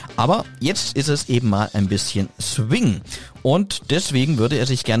Jones. Aber jetzt ist es eben mal ein bisschen Swing. Und deswegen würde er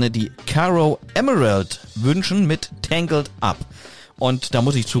sich gerne die Caro Emerald wünschen mit Tangled Up. Und da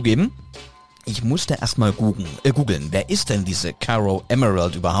muss ich zugeben, ich musste erstmal googeln, wer ist denn diese Caro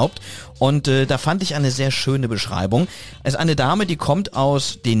Emerald überhaupt? Und da fand ich eine sehr schöne Beschreibung. Es ist eine Dame, die kommt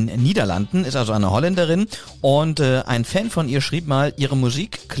aus den Niederlanden, ist also eine Holländerin und ein Fan von ihr schrieb mal, ihre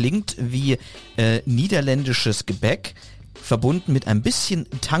Musik klingt wie niederländisches Gebäck, verbunden mit ein bisschen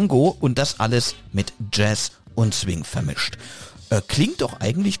Tango und das alles mit Jazz und Swing vermischt. Klingt doch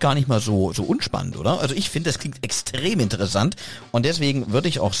eigentlich gar nicht mal so unspannend, oder? Also ich finde, das klingt extrem interessant und deswegen würde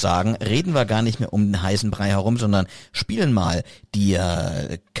ich auch sagen, reden wir gar nicht mehr um den heißen Brei herum, sondern spielen mal die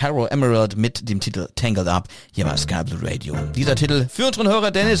Caro Emerald mit dem Titel Tangled Up hier bei SkyBlueRadio. Dieser Titel für unseren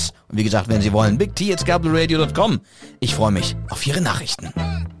Hörer Dennis und wie gesagt, wenn Sie wollen, bigt@skyblueradio.com. Ich freue mich auf Ihre Nachrichten.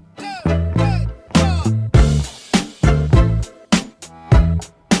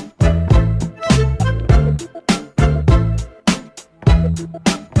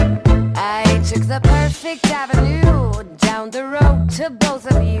 I took the perfect avenue down the road to both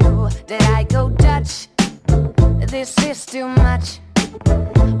of you. Did I go Dutch? This is too much.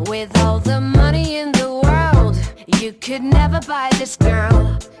 With all the money in the world, you could never buy this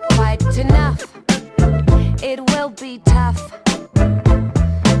girl quite enough. It will be tough.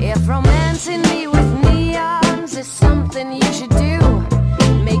 If romancing me with neons is something you should do,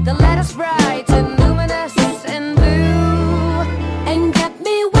 make the letters bright and luminous and blue, and get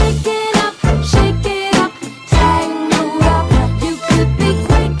me waking up, shaking up, tangled up. You could be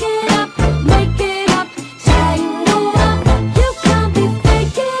waking up, making up, tangled up. You can't be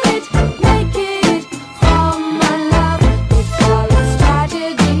faking it, making it for my love. Before it's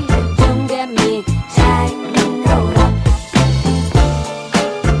tragedy, don't get me tangled up.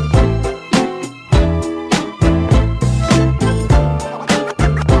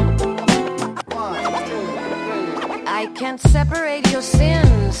 I can't separate your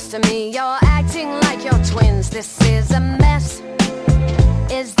sins. To me, you're acting like you're twins. This is a mess.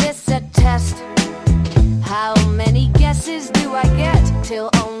 Is this a test? How many guesses do I get till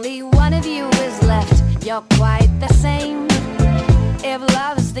only one of you is left? You're quite the same. If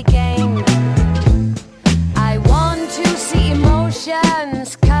love's the game, I want to see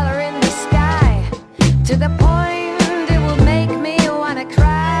emotions color in the sky to the point it will make me wanna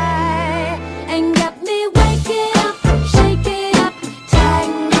cry and get me waking up, shaking up,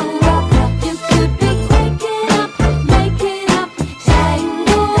 tangled up. You could be waking up, making up,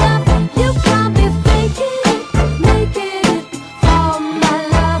 tangled up. You can't be faking it, making it for my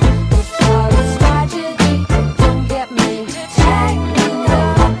love. Before it's tragedy, don't get me tangled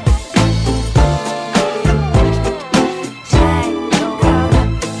up. Tangled up.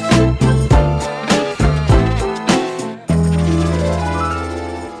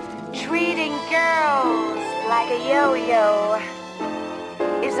 Treating girls like a yo-yo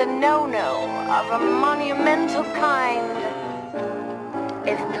is a no-no of a monumental kind.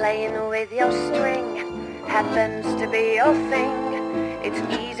 If playing with your string happens to be your thing, it's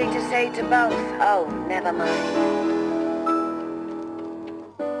easy to say to both, oh, never mind.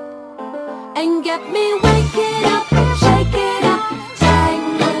 And get me waking up, shaking up,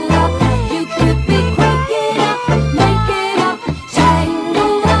 tangled up. You could be waking up, making up,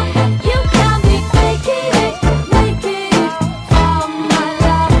 tangled up. You can't be faking it, making it for my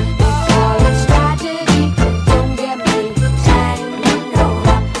love. Before it's tragedy, don't get me tangled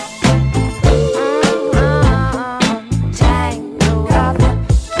up. Tangled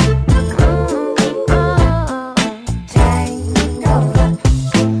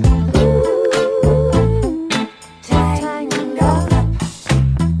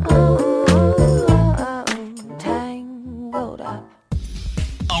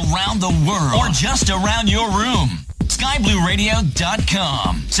around your room.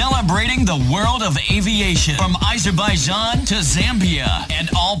 SkyBlueRadio.com. Celebrating the world of aviation from Azerbaijan to Zambia and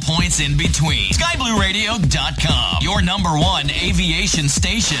all points in between. SkyBlueRadio.com. Your number one aviation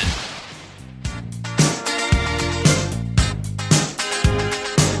station.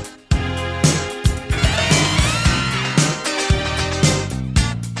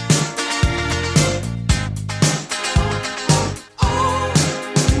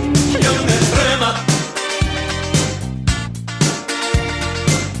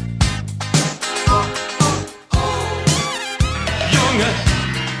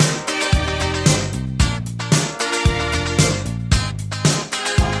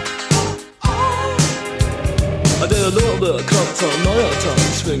 Der Lorbeerkratzer, neuer Tag,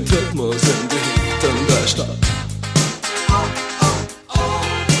 schwingt Rhythmus in die Hüften der Stadt.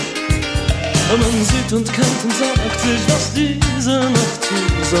 Man sieht und kennt und sagt sich, was diese Nacht zu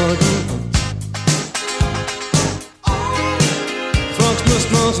sagen hat. Fragt nicht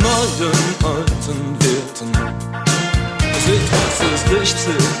nach neuen, alten Werten. Seht, was ist nicht,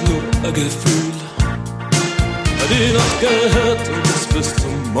 zählt nur ein Gefühl. Die Nacht gehört uns bis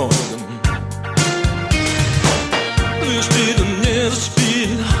zum Morgen. Wir spielen jedes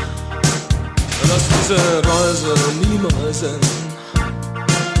Spiel, lass diese Reise niemals enden.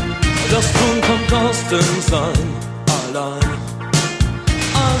 Das Tun kommt aus dem Sein, allein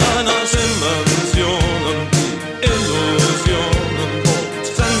aus Emotionen, die Illusionen und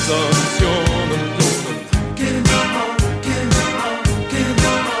Sensationen lohnen. Give up, give up, give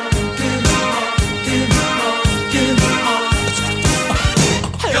up, give up, give up, give up.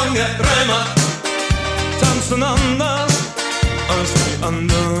 Junge Träumer tanzen anders als die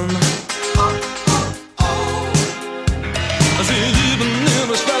anderen. Sie lieben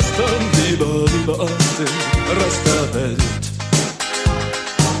ihre Schwestern lieber als den Rest der Welt.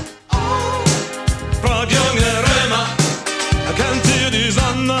 Frag junge Römer, kennt ihr die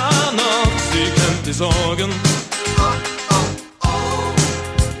Sonne noch? Sie kennt die Sorgen.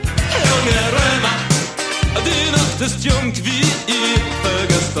 Junge Römer, die Nacht ist jung wie ihr,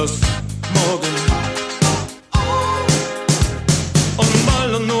 vergesst das morgen.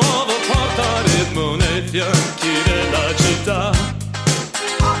 Nuovo porta ritmo nei fianchi della città.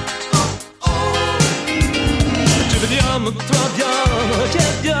 Ci vediamo, troviamo,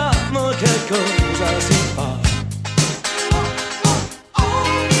 chiediamo che cosa si fa.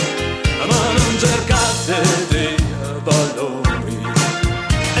 Ma non cercate dei valori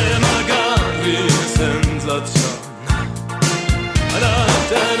e magari sensazioni. La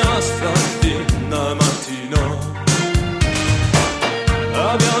notte nostra fino al mattino.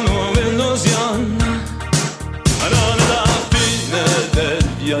 Abbiamo illusione,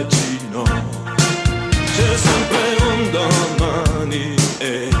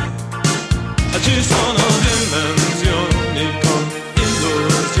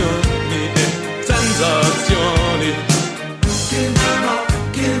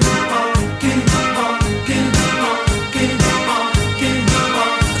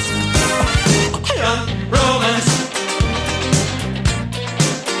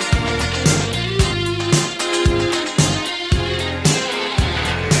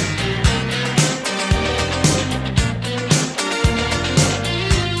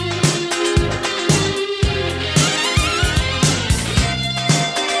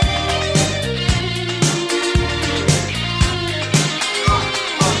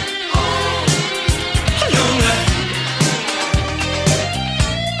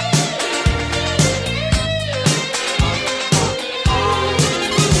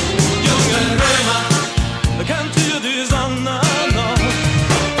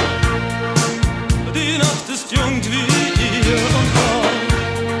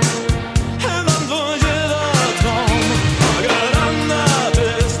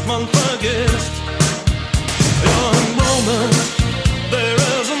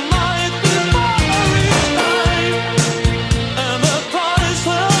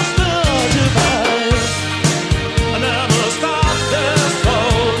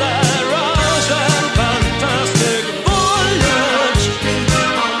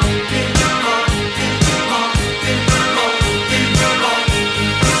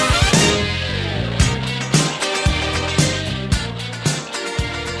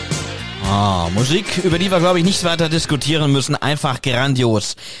 Musik, über die wir, glaube ich, nicht weiter diskutieren müssen. Einfach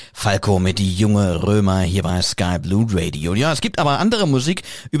grandios. Falco mit Die junge Römer hier bei SkyBlueRadio. Ja, es gibt aber andere Musik,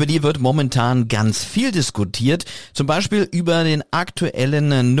 über die wird momentan ganz viel diskutiert. Zum Beispiel über den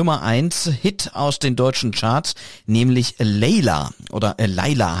aktuellen Nummer 1 Hit aus den deutschen Charts, nämlich Layla. Oder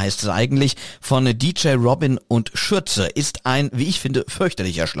Laila heißt es eigentlich, von DJ Robin und Schürze. Ist ein, wie ich finde,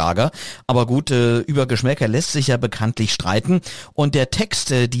 fürchterlicher Schlager. Aber gut, über Geschmäcker lässt sich ja bekanntlich streiten. Und der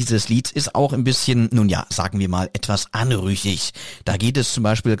Text dieses Lieds ist auch ein bisschen, nun ja, sagen wir mal, etwas anrüchig. Da geht es zum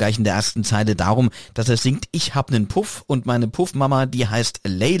Beispiel gleich in der ersten Zeile darum, dass er singt, ich hab nen Puff und meine Puffmama, die heißt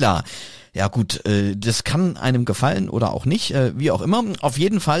Layla. Ja gut, das kann einem gefallen oder auch nicht, wie auch immer. Auf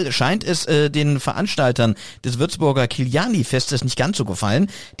jeden Fall scheint es den Veranstaltern des Würzburger Kiliani-Festes nicht ganz so gefallen.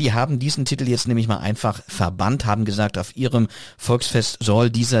 Die haben diesen Titel jetzt nämlich mal einfach verbannt, haben gesagt, auf ihrem Volksfest soll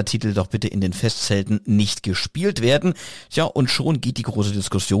dieser Titel doch bitte in den Festzelten nicht gespielt werden. Ja, und schon geht die große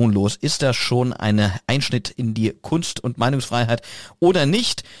Diskussion los. Ist das schon ein Einschnitt in die Kunst- und Meinungsfreiheit oder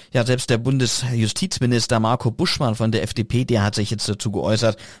nicht? Ja, selbst der Bundesjustizminister Marco Buschmann von der FDP, der hat sich jetzt dazu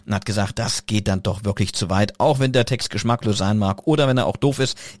geäußert und hat gesagt, das geht dann doch wirklich zu weit. Auch wenn der Text geschmacklos sein mag oder wenn er auch doof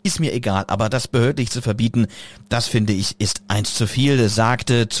ist mir egal. Aber das behördlich zu verbieten, das finde ich, ist eins zu viel,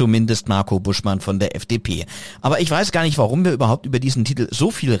 sagte zumindest Marco Buschmann von der FDP. Aber ich weiß gar nicht, warum wir überhaupt über diesen Titel so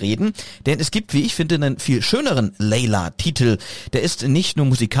viel reden, denn es gibt, wie ich finde, einen viel schöneren Layla-Titel. Der ist nicht nur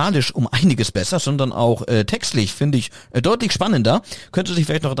musikalisch um einiges besser, sondern auch textlich, finde ich, deutlich spannender. Könnt ihr sich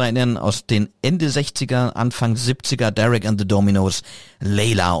vielleicht noch daran erinnern, aus den Ende 60er, Anfang 70er, Derek and the Dominos,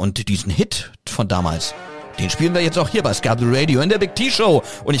 Layla, und diesen Hit von damals, den spielen wir jetzt auch hier bei SkyBlueRadio in der Big T-Show.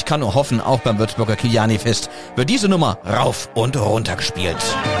 Und ich kann nur hoffen, auch beim Würzburger Kiliani-Fest wird diese Nummer rauf und runter gespielt.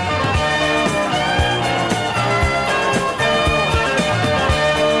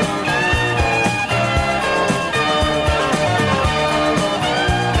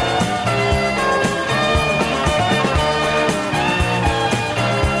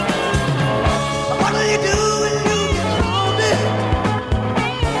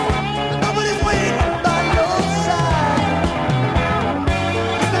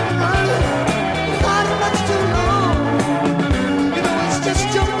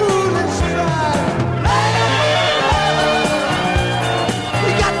 Just jump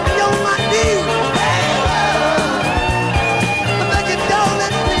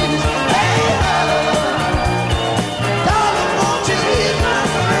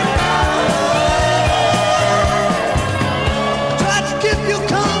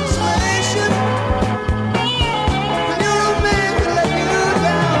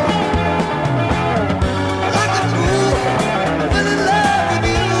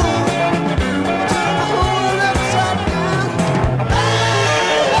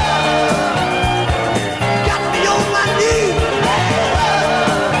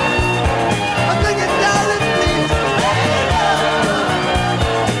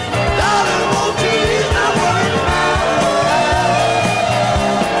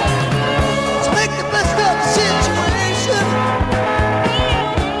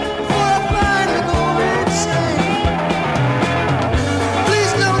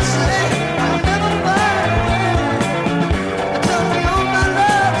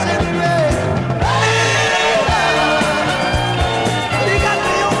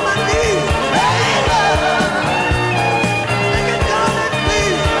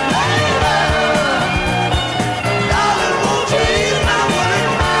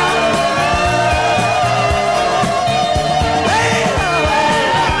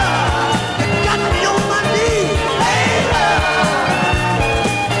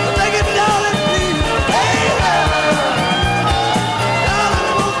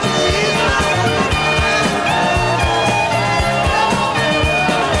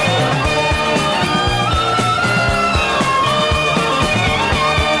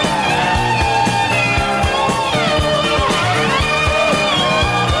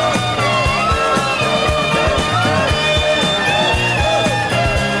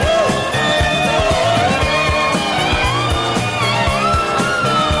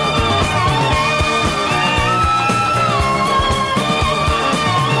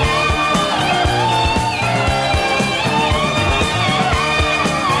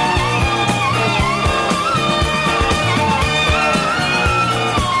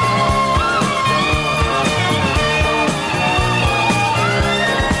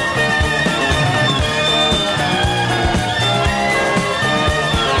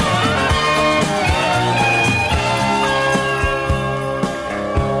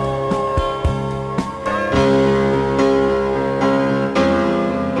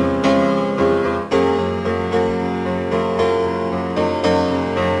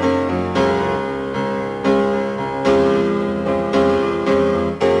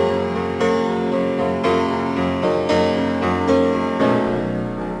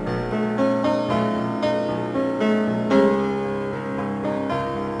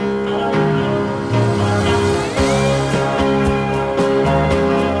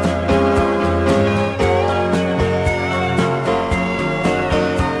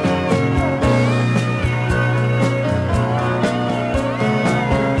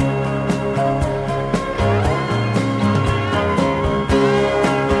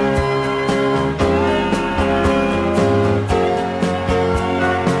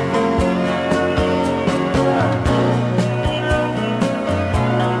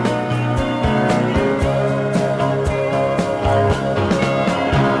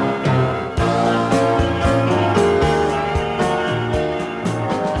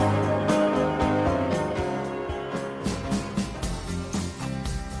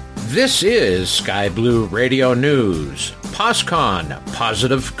This is Sky Blue Radio News. POSCON,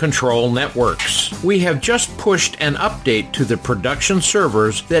 Positive Control Networks. We have just pushed an update to the production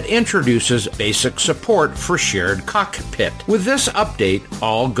servers that introduces basic support for shared cockpit. With this update,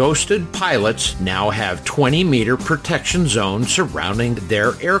 all ghosted pilots now have 20-meter protection zones surrounding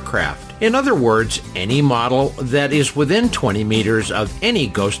their aircraft. In other words, any model that is within 20 meters of any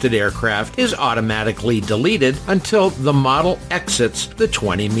ghosted aircraft is automatically deleted until the model exits the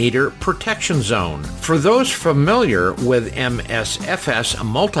 20-meter protection zone. For those familiar with MSFS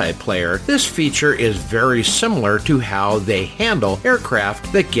multiplayer, this feature is very similar to how they handle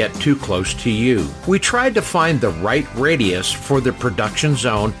aircraft that get too close to you. We tried to find the right radius for the production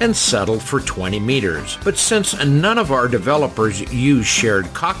zone and settled for 20 meters. But since none of our developers use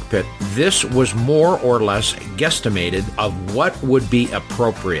shared cockpit, this was more or less guesstimated of what would be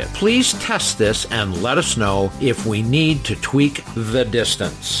appropriate. Please test this and let us know if we need to tweak the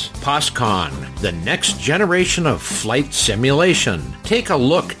distance. POSCON, the next generation of flight simulation. Take a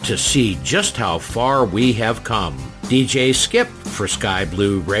look to see just how far we have come. DJ Skip for Sky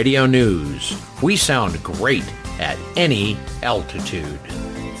Blue Radio News. We sound great at any altitude.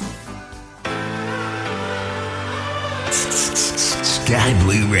 Sky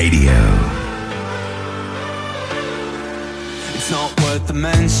Blue Radio. It's not worth the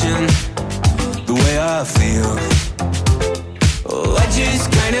mention, the way I feel. Oh, I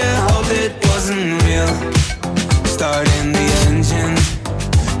just kinda hope it wasn't real. Starting the engine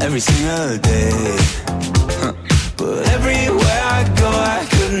every single day. But everywhere I go I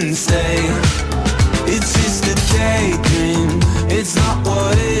couldn't stay. It's just a daydream, it's not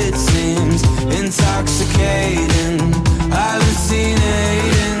what it seems. Intoxicating,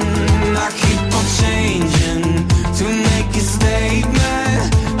 hallucinating. I keep on changing to make a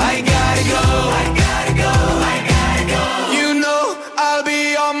statement. I gotta go, I gotta go, I gotta go. You know I'll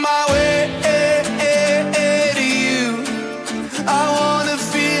be on my way to you. I wanna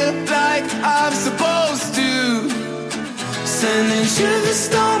feel like I'm supposed to. Sending shivers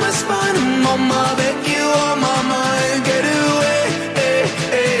down my spine. I'm on my bed, you on my mind. Get away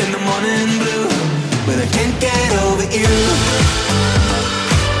in the morning blue, but I can't get over you.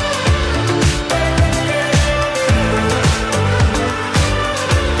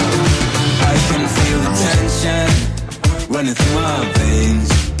 Running through my veins.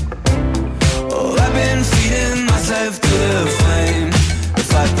 Oh, I've been feeding myself to the flame. If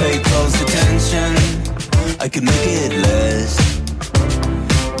I pay close attention, I could make it less.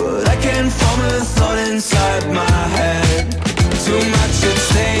 But I can't form a thought inside my head. Too much at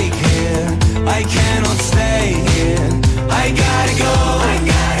stake here, I cannot stay here. I gotta go, I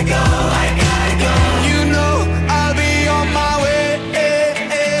gotta go, I gotta go. You know I'll be on my way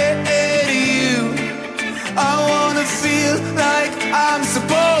to you. I wanna feel like I'm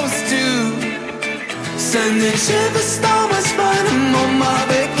supposed to. Sending shivers down my spine. I'm on my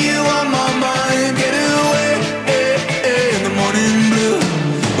bed, you on my mind. Get away in the morning blue,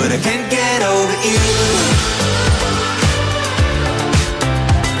 but I can't get over you.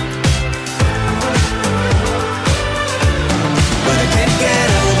 But I can't get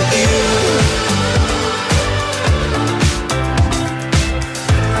over you.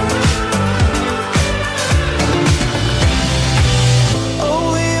 Oh,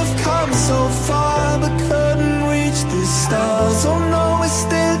 we've come so far, but couldn't reach the stars. Oh no, we're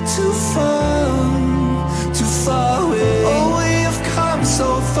still too far away. Oh, we've come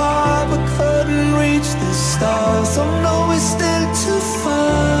so far, but couldn't reach the stars. Oh no, we're still too far.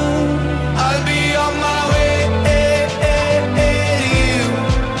 I'll be on my way to you.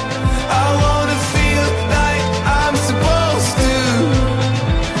 I wanna feel like I'm supposed to.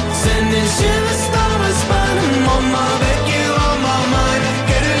 Sending shivers down my spine. I'm on my bed, you on my mind.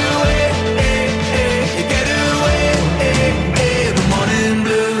 Get away, the morning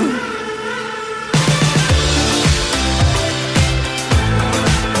blue.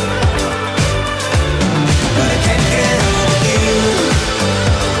 But I can't get over you.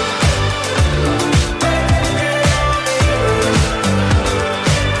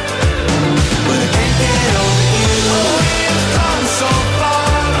 But I can't get over you. Oh, we've come so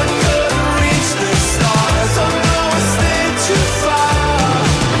far, but couldn't reach the stars. Oh no, we're still too far away.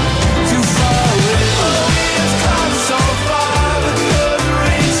 Oh, we've come so far, but couldn't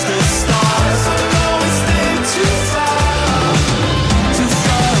reach the stars. Oh no, we're still too far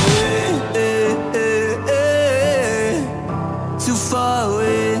away. Too far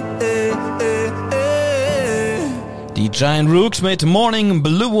away. Die Giant Rooks mit Morning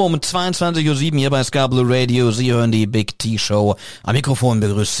Blue um 22.07 Uhr hier bei SkyBlueRadio. Sie hören die Big T-Show. Am Mikrofon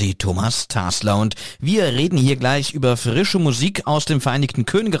begrüßt Sie Thomas Tasler und wir reden hier gleich über frische Musik aus dem Vereinigten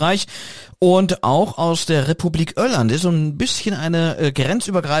Königreich und auch aus der Republik Irland. Das ist so ein bisschen eine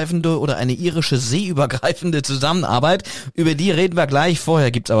grenzübergreifende oder eine irische seeübergreifende Zusammenarbeit. Über die reden wir gleich.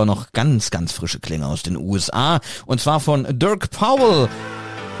 Vorher gibt's aber noch ganz, ganz frische Klänge aus den USA und zwar von Dirk Powell.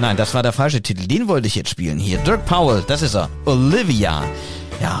 Nein, das war der falsche Titel. Den wollte ich jetzt spielen. Hier, Dirk Powell, das ist er. Olivia.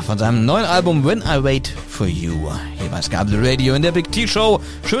 Ja, von seinem neuen Album When I Wait For You. Hier bei SkyBlueRadio in der Big T-Show.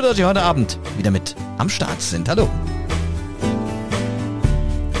 Schön, dass Sie heute Abend wieder mit am Start sind. Hallo.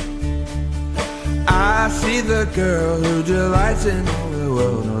 I see the girl who delights in all the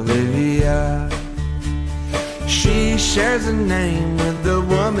world, Olivia. She shares a name with the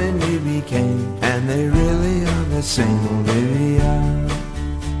woman you became, and they really are the same, Olivia.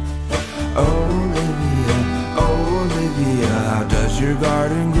 Olivia, Olivia, how does your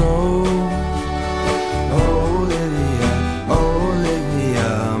garden grow? Olivia,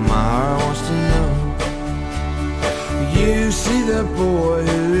 Olivia, my heart wants to know. You see the boy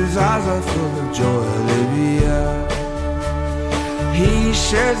whose eyes are full of joy, Olivia. He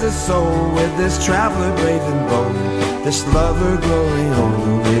shares a soul with this traveler brave and bold, this lover glowing old,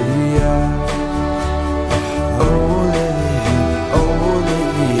 Olivia.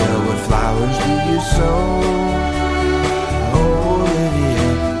 Flowers do you sow? Olivia,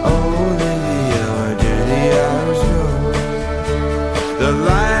 Olivia, where do the hours go? The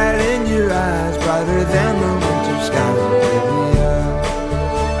light in your eyes brighter than the winter sky, Olivia.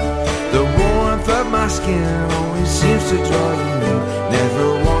 The warmth of my skin always seems to draw you in, never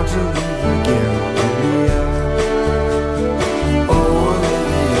want to leave again, Olivia.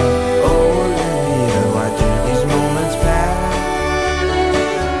 Olivia, Olivia, why do these moments pass?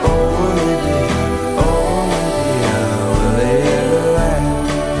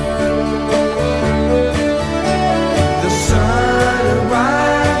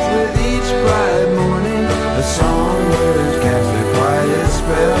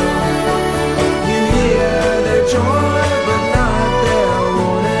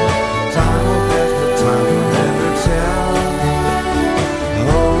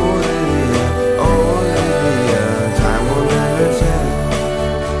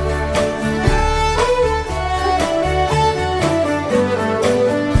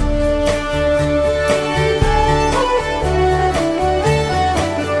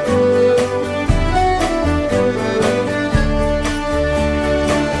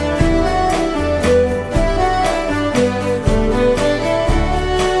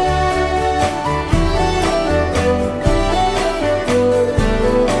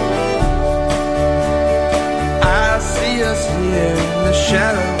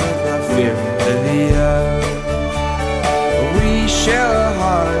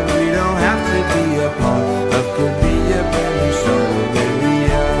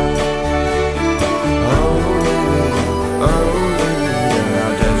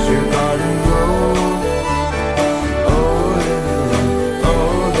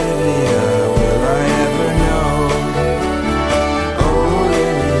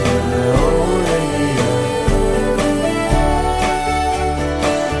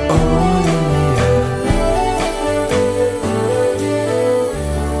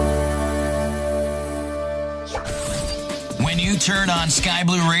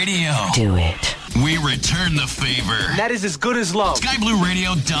 Do it. We return the favor. That is as good as love.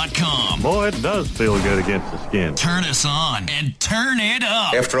 SkyBlueRadio.com. Boy, it does feel good against the skin. Turn us on and turn it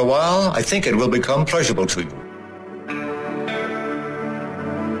up. After a while, I think it will become pleasurable to you.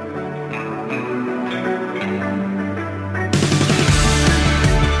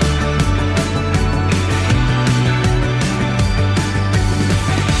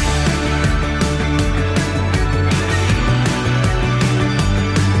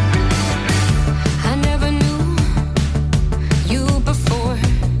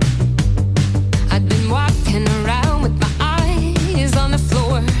 Around with my eyes on the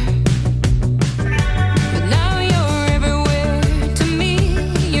floor, but now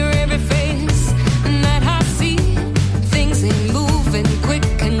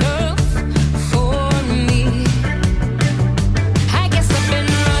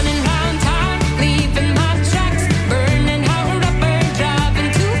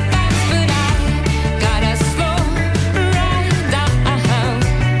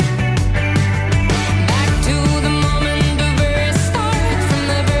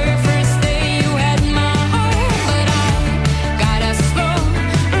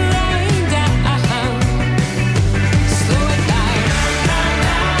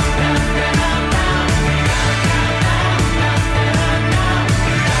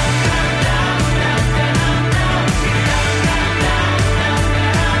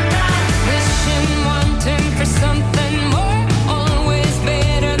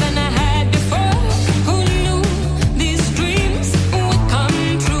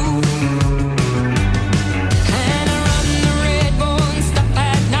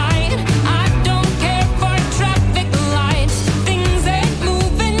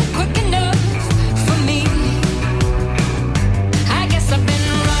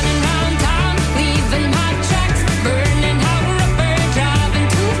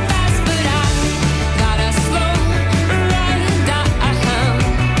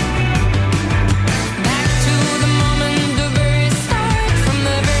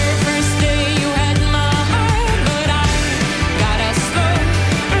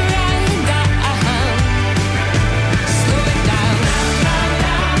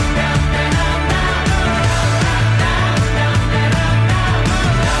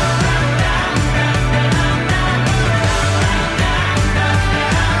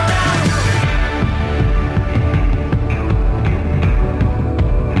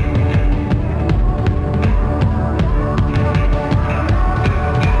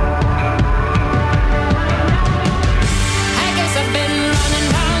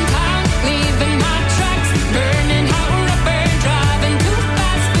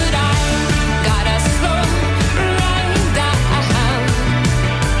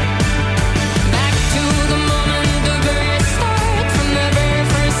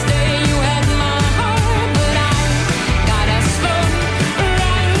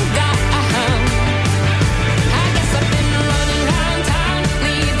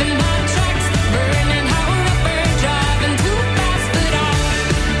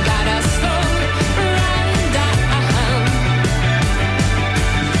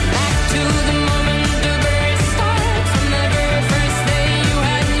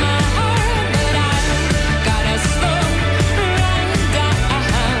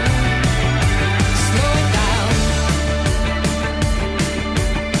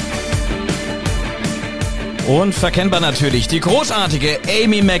Unverkennbar natürlich die großartige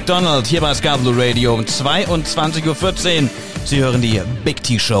Amy Macdonald hier bei SkyBlueRadio um 22:14 Uhr. Sie hören die Big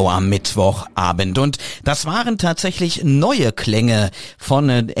T-Show am Mittwochabend und das waren tatsächlich neue Klänge von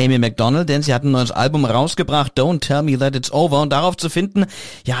Amy Macdonald, denn sie hat ein neues Album rausgebracht, Don't Tell Me That It's Over, und darauf zu finden,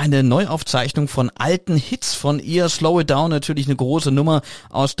 ja, eine Neuaufzeichnung von alten Hits von ihr. Slow It Down, natürlich eine große Nummer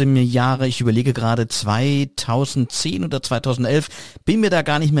aus dem Jahre, ich überlege gerade 2010 oder 2011, bin mir da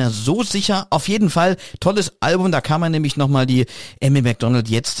gar nicht mehr so sicher. Auf jeden Fall tolles Album, da kann man nämlich nochmal die Amy Macdonald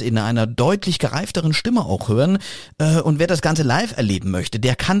jetzt in einer deutlich gereifteren Stimme auch hören, und wer das Ganze live erleben möchte,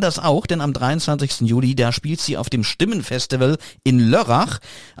 der kann das auch, denn am 23. Juli, da spielt sie auf dem Stimmenfestival in Lörrach.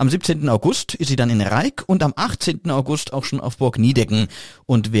 Am 17. August ist sie dann in Reik und am 18. August auch schon auf Burg Niedecken.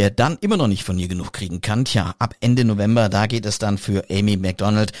 Und wer dann immer noch nicht von ihr genug kriegen kann, tja, ab Ende November, da geht es dann für Amy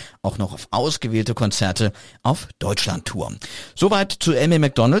Macdonald auch noch auf ausgewählte Konzerte auf Deutschland-Tour. Soweit zu Amy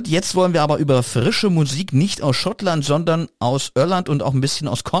Macdonald. Jetzt wollen wir aber über frische Musik nicht aus Schottland, sondern aus Irland und auch ein bisschen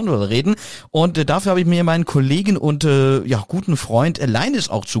aus Cornwall reden. Und dafür habe ich mir meinen Kollegen und guten Freund Linus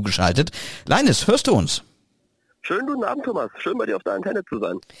auch zugeschaltet. Linus, hörst du uns? Schönen guten Abend, Thomas. Schön, bei dir auf der Antenne zu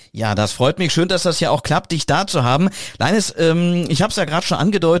sein. Ja, das freut mich. Schön, dass das ja auch klappt, dich da zu haben. Linus, ich habe es ja gerade schon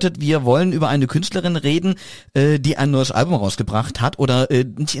angedeutet, wir wollen über eine Künstlerin reden, die ein neues Album rausgebracht hat. Oder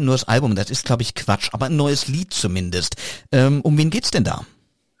nicht ein neues Album, das ist, glaube ich, Quatsch, aber ein neues Lied zumindest. Um wen geht's denn da?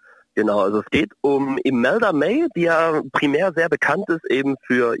 Genau, also es geht um Imelda May, die ja primär sehr bekannt ist eben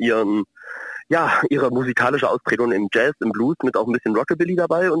für ihre musikalische Ausprägung im Jazz, im Blues mit auch ein bisschen Rockabilly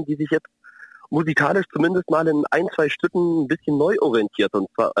dabei und die sich jetzt musikalisch zumindest mal in 1-2 Stücken ein bisschen neu orientiert und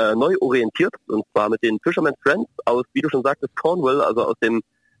zwar mit den Fisherman's Friends aus, wie du schon sagtest, Cornwall, also aus dem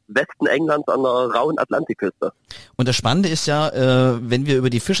Westen Englands an der rauen Atlantikküste. Und das Spannende ist ja, wenn wir über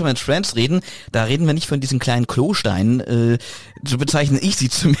die Fisherman's Friends reden, da reden wir nicht von diesen kleinen Klosteinen, so bezeichne ich sie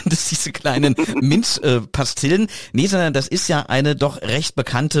zumindest, diese kleinen Minzpastillen. Nee, sondern das ist ja eine doch recht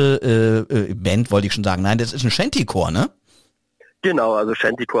bekannte Band, wollte ich schon sagen. Nein, das ist ein Shantycore, ne? Genau, also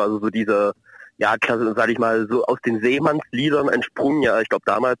Shantycore, also so diese, ja, klasse, sag ich mal, so aus den Seemannsliedern entsprungen, ja, ich glaube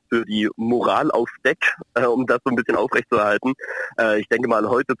damals für die Moral auf Deck, um das so ein bisschen aufrechtzuerhalten. Ich denke mal,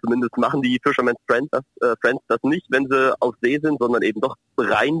 heute zumindest machen die Fisherman's Friends das nicht, wenn sie auf See sind, sondern eben doch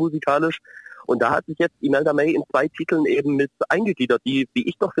rein musikalisch. Und da hat sich jetzt Imelda May in 2 Titeln eben mit eingegliedert, die, wie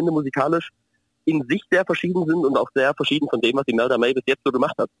ich doch finde, musikalisch in sich sehr verschieden sind und auch sehr verschieden von dem, was Imelda May bis jetzt so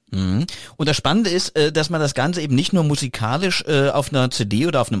gemacht hat. Mhm. Und das Spannende ist, dass man das Ganze eben nicht nur musikalisch auf einer CD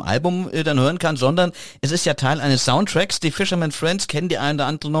oder auf einem Album dann hören kann, sondern es ist ja Teil eines Soundtracks. Die Fisherman Friends kennen die einen oder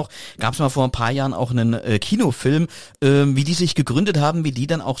andere noch. Gab es mal vor ein paar Jahren auch einen Kinofilm, wie die sich gegründet haben, wie die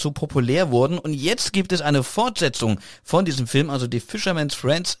dann auch so populär wurden. Und jetzt gibt es eine Fortsetzung von diesem Film, also die Fisherman's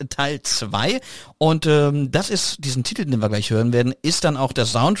Friends Teil 2. Und das ist, diesen Titel, den wir gleich hören werden, ist dann auch der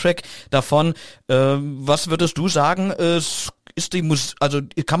Soundtrack davon. Was würdest du sagen, ist die also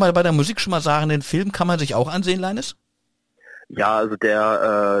kann man bei der Musik schon mal sagen, den Film kann man sich auch ansehen, Linus? Ja, also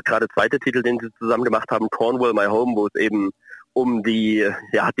der gerade zweite Titel, den sie zusammen gemacht haben, Cornwall, My Home, wo es eben um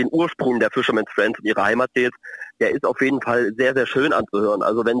den Ursprung der Fisherman's Friends und ihre Heimat geht, der ist auf jeden Fall sehr, sehr schön anzuhören.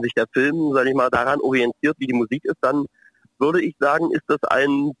 Also wenn sich der Film, sag ich mal, daran orientiert, wie die Musik ist, dann würde ich sagen, ist das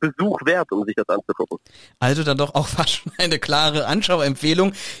ein Besuch wert, um sich das anzugucken. Also dann doch auch fast schon eine klare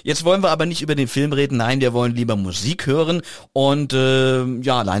Anschauempfehlung. Jetzt wollen wir aber nicht über den Film reden, nein, wir wollen lieber Musik hören. Und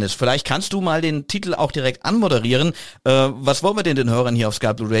Linus, vielleicht kannst du mal den Titel auch direkt anmoderieren. Was wollen wir denn den Hörern hier auf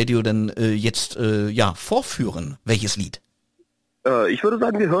SkyBlueRadio denn jetzt vorführen? Welches Lied? Ich würde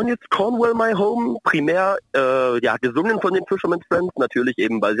sagen, wir hören jetzt Cornwall, My Home, primär gesungen von den Fisherman's Friends, natürlich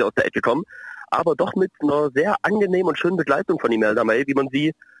eben, weil sie aus der Ecke kommen, aber doch mit einer sehr angenehmen und schönen Begleitung von Imelda May, wie man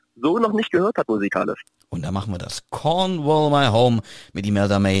sie so noch nicht gehört hat musikalisch. Und da machen wir das. Cornwall, My Home mit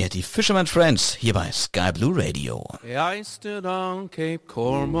Imelda May, die Fisherman's Friends, hier bei SkyBlueRadio. I stood on Cape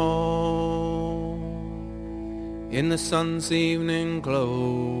Cornwall in the sun's evening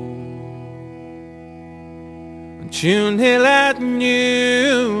glow, and tuned hill at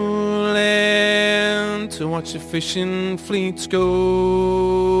Newland to watch the fishing fleets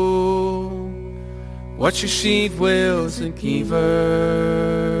go. Watch your sheet whales and keevers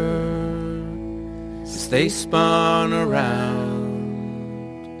as they spun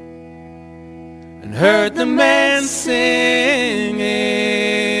around, and heard the men singing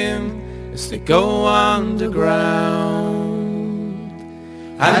as they go underground.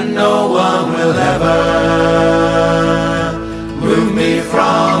 And no one will ever move me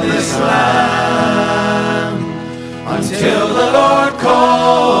from this land until the Lord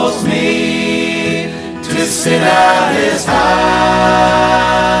calls me to sit at his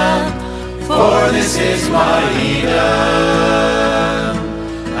hand, for this is my Eden,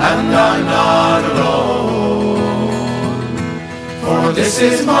 and I'm not alone.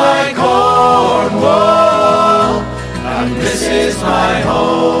 this is my Cornwall, and this is my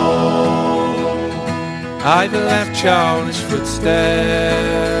home. I've left childish footsteps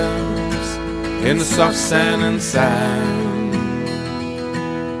in the soft sand and sand.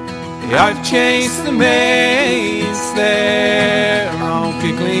 I've chased the maids there on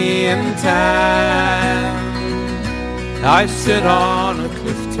Pickley and Tan. I've stood on a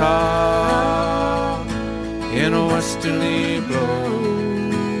cliff top in a westerly blow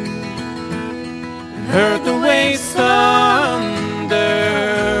and heard the waves thunder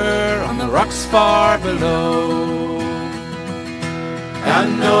on the rocks far below.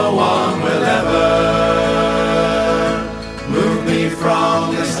 And no one will ever move me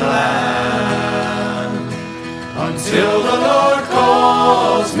from this land until the Lord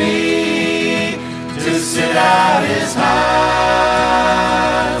calls me to sit at his hand.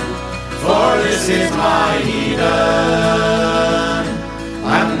 For this is my Eden,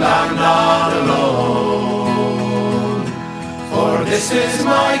 and I'm not alone. For this is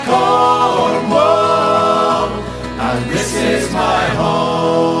my Cornwall, and this is my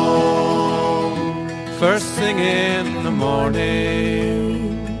home. First thing in the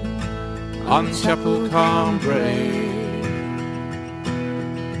morning on Chapel Cambrai,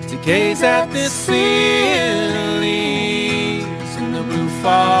 to gaze at this lilies in the blue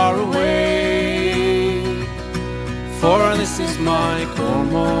far away. For this is my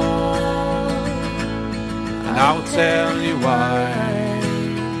Cornwall, and I'll tell you why.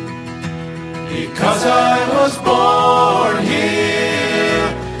 Because I was born here,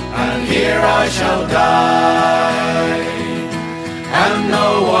 and here I shall die, and no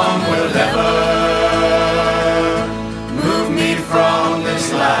one will ever move me from this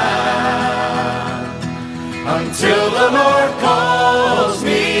land until the Lord calls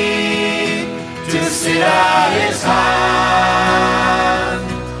me to sit at his hand.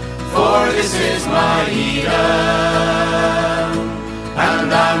 For this is my Eden,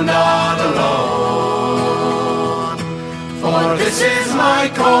 and I'm not alone. For this is my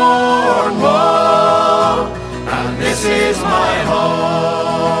Cornwall, and this is my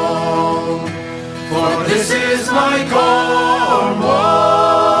home. For this is my Cornwall,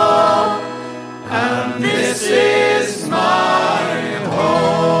 and this is my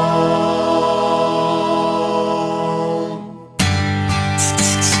home.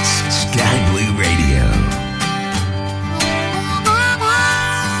 Sky Blue Radio.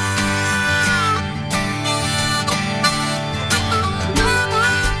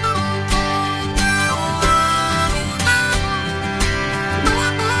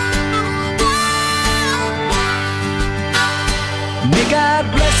 May God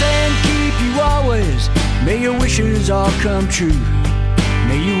bless and keep you always. May your wishes all come true.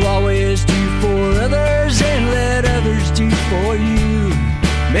 May you always do for others and let others do for you.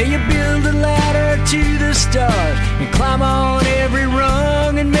 May you build a ladder to the stars and climb on every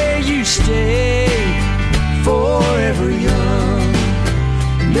rung, and may you stay forever young.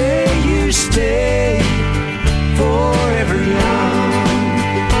 May you stay forever young.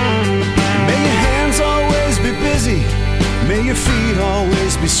 May your hands always be busy. May your feet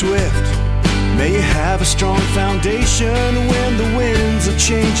always be swift. May you have a strong foundation when the winds of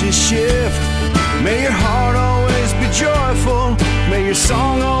change shift. May your heart always be joyful. May your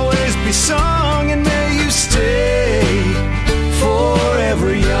song always be sung, and may you stay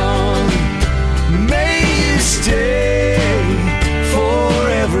forever young. May you stay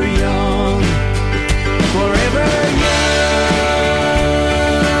forever young. Forever young.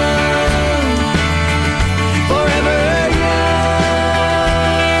 Forever young.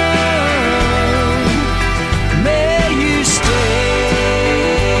 May you stay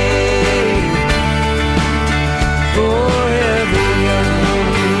forever young.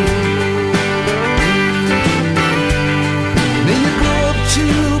 May you grow up to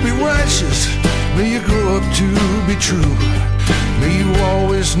be righteous. May you grow up to be true. May you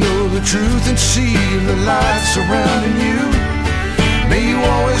always know the truth and see the light surrounding you. May you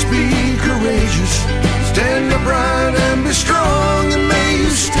always be courageous, stand upright and be strong, and may you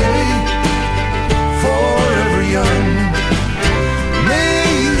stay forever young. May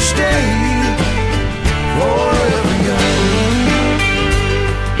you stay forever young.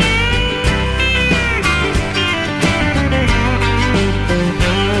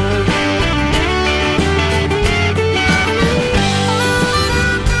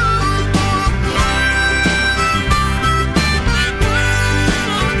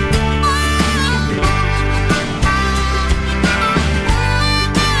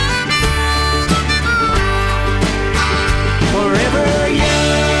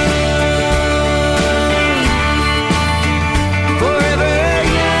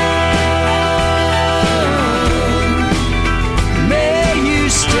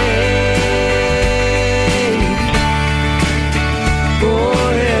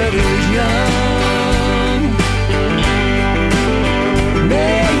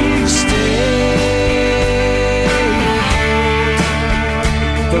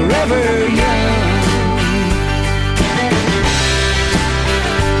 forever young.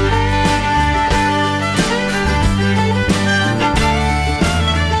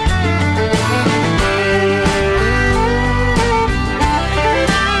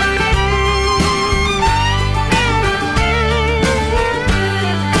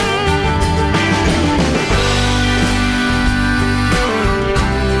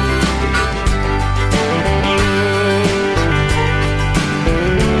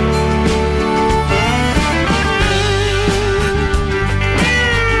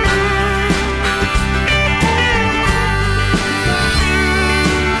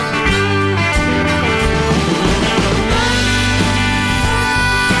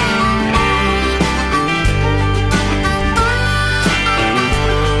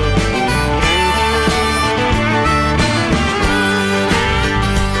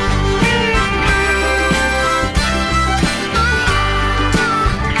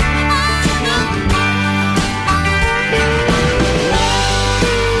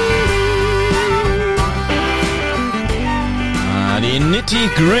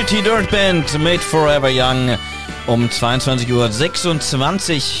 Gritty Dirt Band, Made Forever Young, um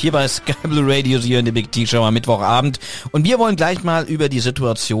 22:26 Uhr hier bei SkyBlueRadio, hier in der Big T-Show am Mittwochabend. Und wir wollen gleich mal über die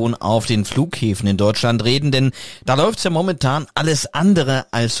Situation auf den Flughäfen in Deutschland reden, denn da läuft's ja momentan alles andere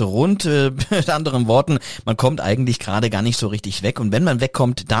als rund. Mit anderen Worten, man kommt eigentlich gerade gar nicht so richtig weg. Und wenn man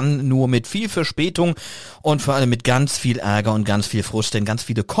wegkommt, dann nur mit viel Verspätung und vor allem mit ganz viel Ärger und ganz viel Frust, denn ganz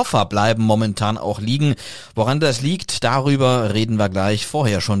viele Koffer bleiben momentan auch liegen. Woran das liegt, darüber reden wir gleich.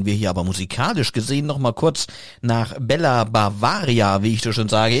 Vorher schon wir hier aber musikalisch gesehen noch mal kurz nach Bella Bavaria, wie ich das schon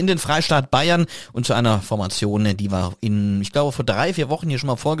sage, in den Freistaat Bayern und zu einer Formation, die wir ich glaube vor 3-4 Wochen hier schon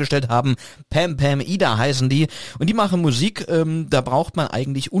mal vorgestellt haben. Pam Pam Ida heißen die und die machen Musik, da braucht man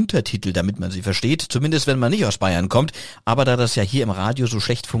eigentlich Untertitel, damit man sie versteht, zumindest wenn man nicht aus Bayern kommt, aber da das ja hier im Radio so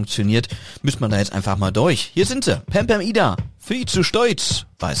schlecht funktioniert, müsste man da jetzt einfach mal durch. Hier sind sie, Pam Pam Ida, viel zu stolz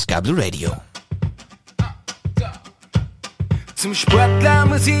bei SkyBlueRadio. Zum Sportler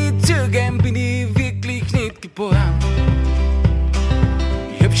muss ich zugeben, bin ich wirklich nicht geboren.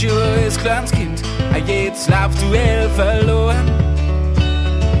 Ich hab schon als kleines Kind jedes Laufduell verloren.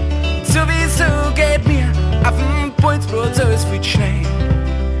 Sowieso geht mir auf dem Bolzplatz alles viel schnell.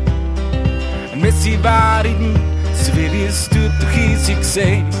 Messi war ich nie, so wie es tut, doch ist ich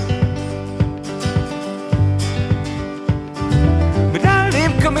gesehen. Mit all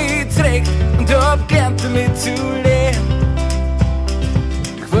dem komm ich zurecht und hab gelernt damit zu leben.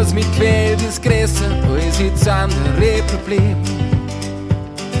 Was mich quält, ist größer als jetzt andere Probleme.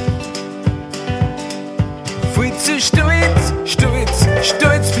 Viel zu stolz, stolz,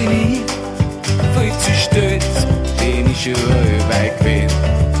 stolz bin ich. Viel zu stolz, bin ich schon weit gewesen.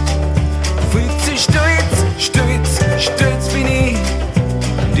 Viel zu stolz, stolz, stolz bin ich.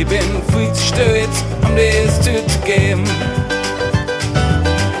 Und ich bin viel zu stolz, um das zuzugeben.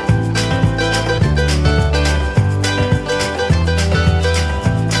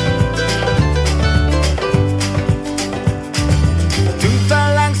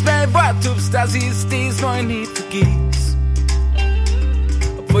 Dass ich's diesmal nicht vergiss.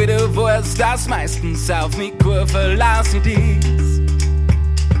 Obwohl du weißt, dass meistens auf mich kein Verlass nicht ist.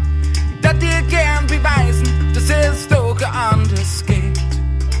 Ich darf dir gern beweisen, dass es doch anders geht.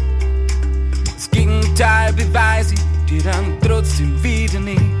 Das Gegenteil beweise ich dir dann trotzdem wieder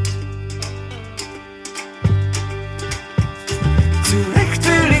nicht. Zurecht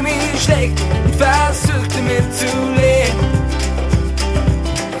fühle ich mich schlecht und versuch damit zu leben.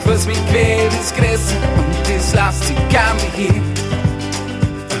 Was mich quält, ist größer und das lasst sich gar nicht hin.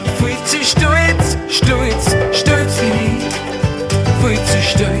 Viel zu stolz, stolz, stolz bin ich. Viel zu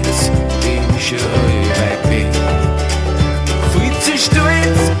stolz, bin ich schon weit weg. Viel zu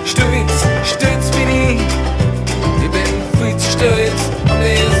stolz, stolz, stolz bin ich. Ich bin viel zu stolz, um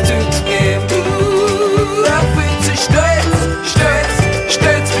das zuzugeben. Viel zu stolz, stolz,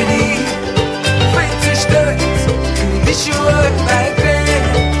 stolz bin ich. Viel zu stolz, bin ich schon weit weg.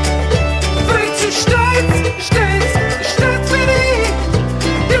 Stolz, stolz, stolz bin ich.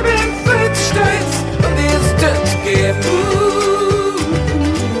 Ich bin viel zu stolz, um dir das zuzugeben.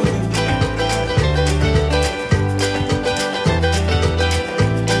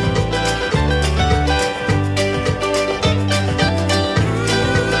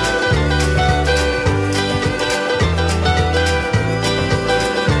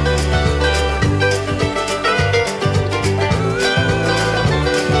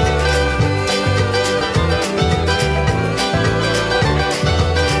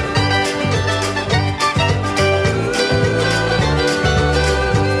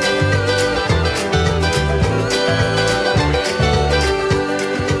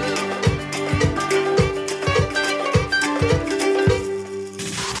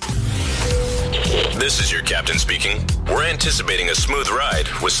 This is your captain speaking. We're anticipating a smooth ride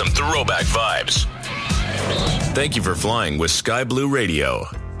with some throwback vibes. Thank you for flying with SkyBlueRadio.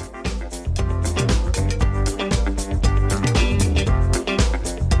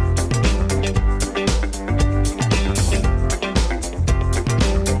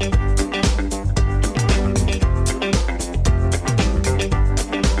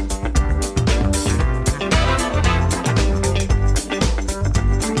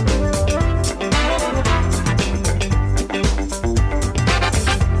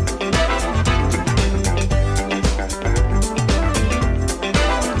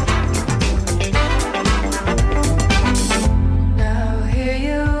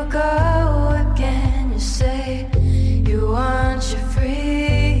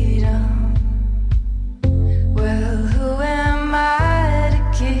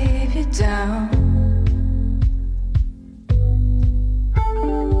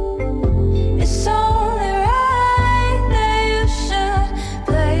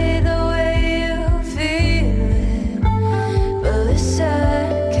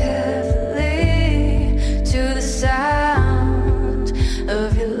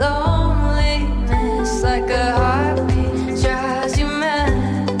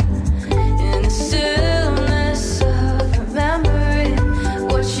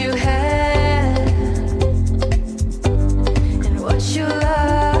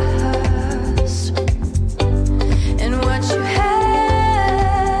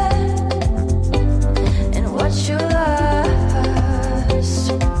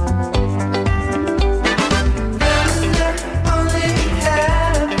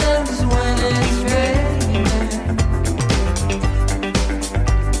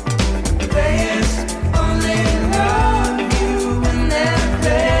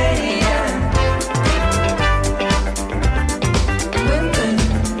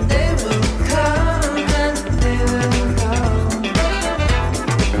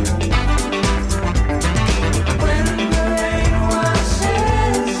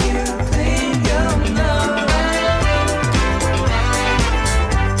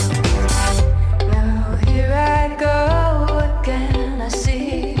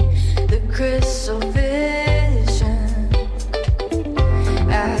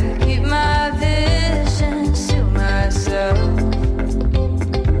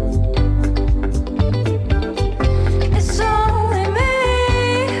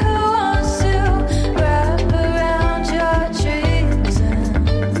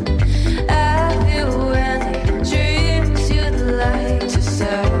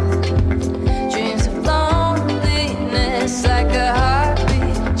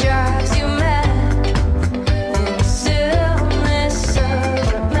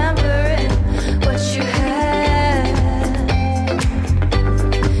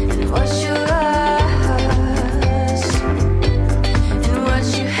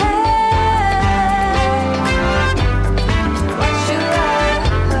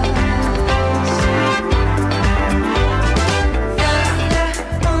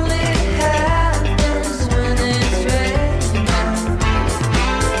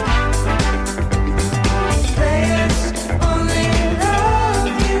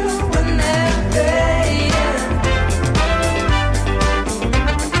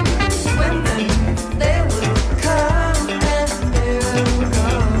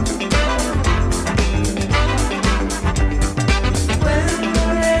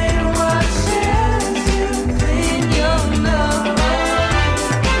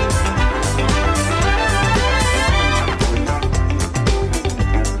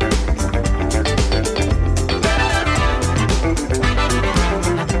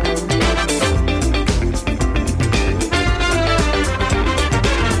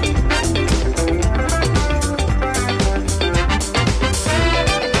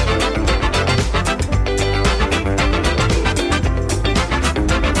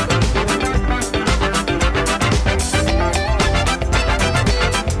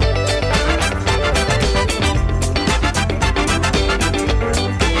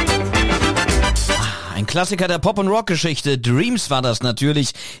 Klassiker der Pop- und Rock-Geschichte. Dreams war das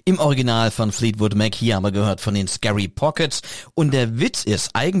natürlich im Original von Fleetwood Mac. Hier haben wir gehört von den Scary Pockets. Und der Witz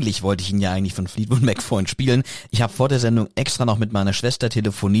ist, eigentlich wollte ich ihn ja eigentlich von Fleetwood Mac vorhin spielen. Ich habe vor der Sendung extra noch mit meiner Schwester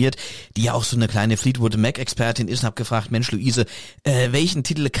telefoniert, die ja auch so eine kleine Fleetwood Mac-Expertin ist, und habe gefragt, Mensch Luise, welchen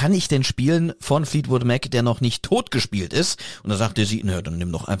Titel kann ich denn spielen von Fleetwood Mac, der noch nicht tot gespielt ist? Und da sagte sie, na, dann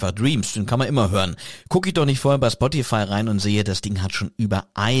nimm doch einfach Dreams, den kann man immer hören. Guck ich doch nicht vorher bei Spotify rein und sehe, das Ding hat schon über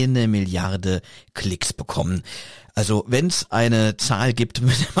 1 Milliarde Klicks bekommen. Also wenn es eine Zahl gibt,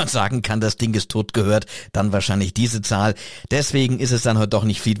 mit der man sagen kann, das Ding ist tot gehört, dann wahrscheinlich diese Zahl. Deswegen ist es dann heute doch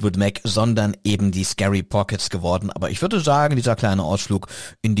nicht Fleetwood Mac, sondern eben die Scary Pockets geworden. Aber ich würde sagen, dieser kleine Ausflug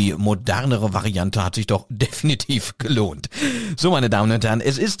in die modernere Variante hat sich doch definitiv gelohnt. So, meine Damen und Herren,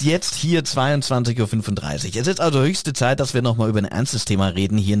 es ist jetzt hier 22:35 Uhr. Es ist also höchste Zeit, dass wir nochmal über ein ernstes Thema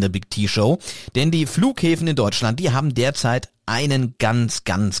reden hier in der Big T-Show. Denn die Flughäfen in Deutschland, die haben derzeit einen ganz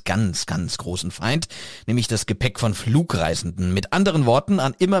großen Feind, nämlich das Gepäck von Flugreisenden. Mit anderen Worten,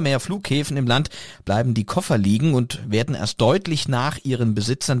 an immer mehr Flughäfen im Land bleiben die Koffer liegen und werden erst deutlich nach ihren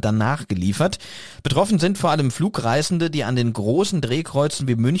Besitzern dann nachgeliefert. Betroffen sind vor allem Flugreisende, die an den großen Drehkreuzen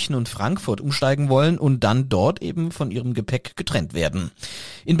wie München und Frankfurt umsteigen wollen und dann dort eben von ihrem Gepäck getrennt werden.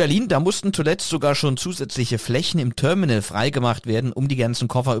 In Berlin, da mussten zuletzt sogar schon zusätzliche Flächen im Terminal freigemacht werden, um die ganzen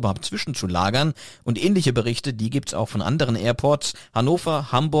Koffer überhaupt zwischenzulagern. Und ähnliche Berichte, die gibt's auch von anderen Airports,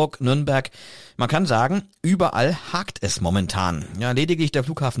 Hannover, Hamburg, Nürnberg. Man kann sagen, überall hakt es momentan. Ja, lediglich der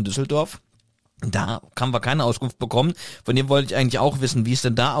Flughafen Düsseldorf. Da haben wir keine Auskunft bekommen. Von dem wollte ich eigentlich auch wissen, wie es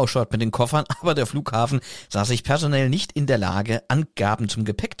denn da ausschaut mit den Koffern. Aber der Flughafen sah sich personell nicht in der Lage, Angaben zum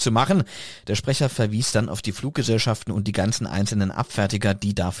Gepäck zu machen. Der Sprecher verwies dann auf die Fluggesellschaften und die ganzen einzelnen Abfertiger,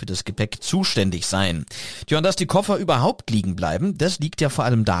 die da für das Gepäck zuständig seien. Tja, und dass die Koffer überhaupt liegen bleiben, das liegt ja vor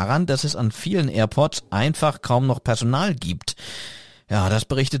allem daran, dass es an vielen Airports einfach kaum noch Personal gibt. Ja, das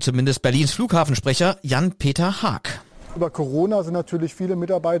berichtet zumindest Berlins Flughafensprecher Jan-Peter Haag. Über Corona sind natürlich viele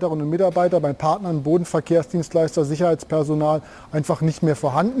Mitarbeiterinnen und Mitarbeiter bei Partnern, Bodenverkehrsdienstleister, Sicherheitspersonal einfach nicht mehr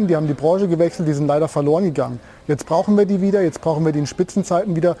vorhanden. Die haben die Branche gewechselt, die sind leider verloren gegangen. Jetzt brauchen wir die wieder, jetzt brauchen wir die in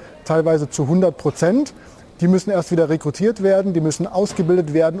Spitzenzeiten wieder, teilweise zu 100%. Die müssen erst wieder rekrutiert werden, die müssen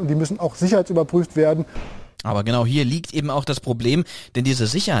ausgebildet werden und die müssen auch sicherheitsüberprüft werden. Aber genau hier liegt eben auch das Problem, denn diese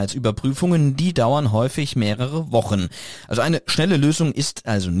Sicherheitsüberprüfungen, die dauern häufig mehrere Wochen. Also eine schnelle Lösung ist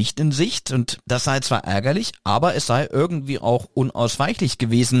also nicht in Sicht und das sei zwar ärgerlich, aber es sei irgendwie auch unausweichlich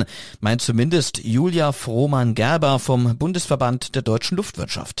gewesen, meint zumindest Julia Frohmann-Gerber vom Bundesverband der deutschen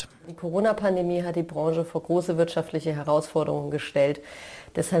Luftwirtschaft. Die Corona-Pandemie hat die Branche vor große wirtschaftliche Herausforderungen gestellt.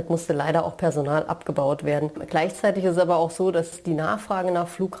 Deshalb musste leider auch Personal abgebaut werden. Gleichzeitig ist es aber auch so, dass die Nachfrage nach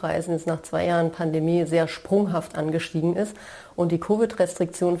Flugreisen jetzt nach 2 Jahren Pandemie sehr sprunghaft angestiegen ist und die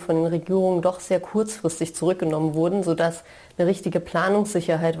Covid-Restriktionen von den Regierungen doch sehr kurzfristig zurückgenommen wurden, sodass eine richtige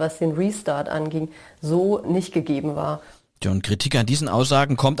Planungssicherheit, was den Restart anging, so nicht gegeben war. Und Kritik an diesen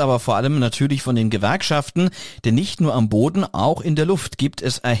Aussagen kommt aber vor allem natürlich von den Gewerkschaften, denn nicht nur am Boden, auch in der Luft gibt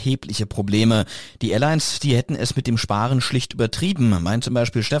es erhebliche Probleme. Die Airlines, die hätten es mit dem Sparen schlicht übertrieben, meint zum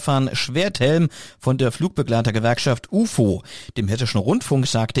Beispiel Stefan Schwerthelm von der Flugbegleitergewerkschaft UFO. Dem Hessischen Rundfunk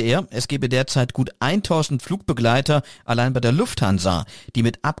sagte er, es gebe derzeit gut 1000 Flugbegleiter allein bei der Lufthansa, die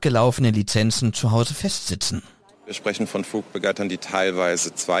mit abgelaufenen Lizenzen zu Hause festsitzen. Wir sprechen von Flugbegleitern, die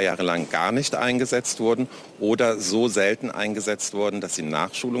teilweise 2 Jahre lang gar nicht eingesetzt wurden oder so selten eingesetzt wurden, dass sie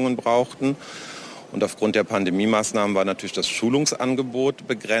Nachschulungen brauchten. Und aufgrund der Pandemiemaßnahmen war natürlich das Schulungsangebot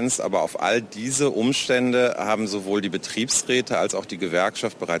begrenzt. Aber auf all diese Umstände haben sowohl die Betriebsräte als auch die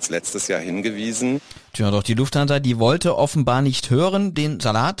Gewerkschaft bereits letztes Jahr hingewiesen. Tja, doch die Lufthansa, die wollte offenbar nicht hören. Den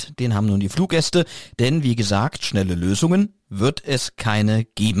Salat, den haben nun die Fluggäste. Denn wie gesagt, schnelle Lösungen wird es keine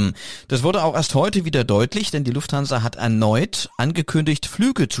geben. Das wurde auch erst heute wieder deutlich, denn die Lufthansa hat erneut angekündigt,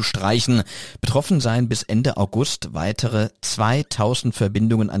 Flüge zu streichen. Betroffen seien bis Ende August weitere 2000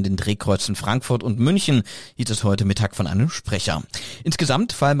 Verbindungen an den Drehkreuzen Frankfurt und München, hieß es heute Mittag von einem Sprecher.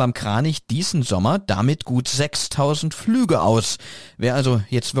 Insgesamt fallen beim Kranich diesen Sommer damit gut 6000 Flüge aus. Wer also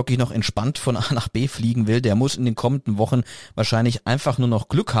jetzt wirklich noch entspannt von A nach B fliegen will, der muss in den kommenden Wochen wahrscheinlich einfach nur noch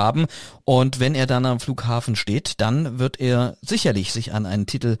Glück haben. Und wenn er dann am Flughafen steht, dann wird er sicherlich sich an einen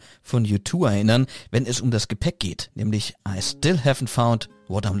Titel von U2 erinnern, wenn es um das Gepäck geht, nämlich I Still Haven't Found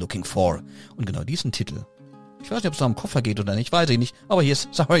What I'm Looking For. Und genau diesen Titel, ich weiß nicht, ob es da um Koffer geht oder nicht, weiß ich nicht, aber hier ist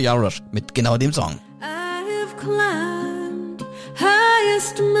Sahara Yarosh mit genau dem Song. I have climbed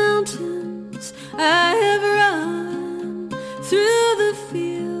highest mountains, I have run through the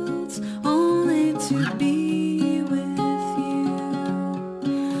fields only to be with you,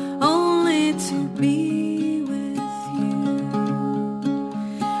 only to be.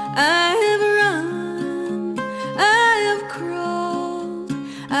 I have run, I have crawled,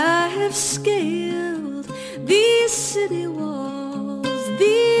 I have scaled these city walls,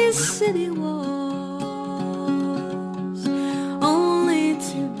 only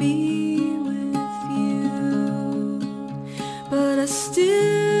to be with you. But I still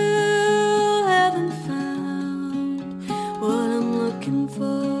haven't found what I'm looking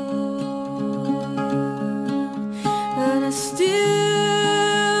for. But I still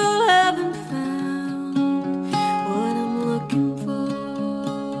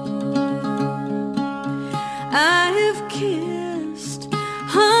I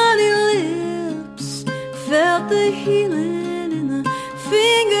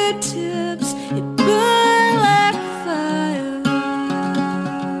fingertips, it burned like fire.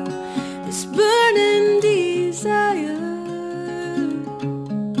 This burning desire.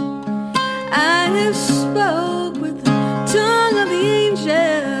 I have spoke with the tongue of the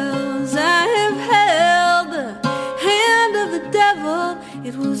angels. I have held the hand of the devil.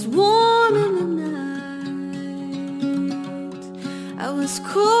 It was warm in the night. I was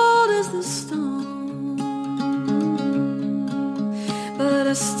cold as the stone, but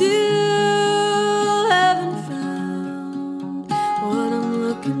I still haven't found what I'm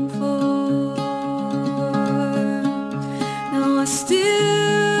looking for. No, I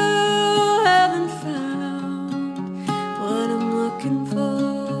still haven't found what I'm looking for.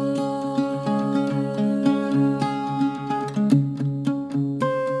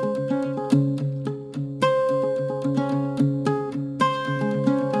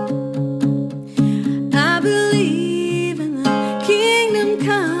 I believe in the kingdom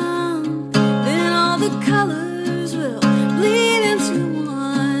come, then all the colors will bleed into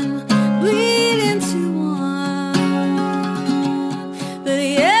one, bleed into one. But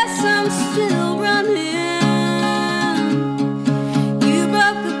yes, I'm still running. You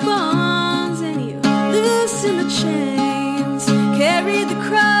broke the bonds and you loosened the chains, carried the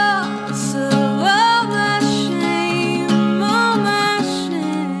cross of all my shame, all my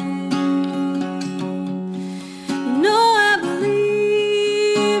shame. You know I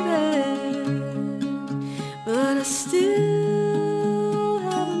believe it, but I still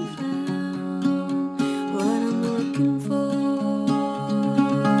haven't found what I'm looking for.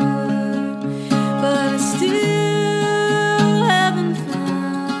 But I still haven't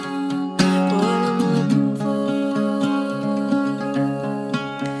found what I'm looking for.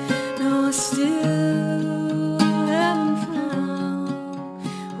 No, I still haven't found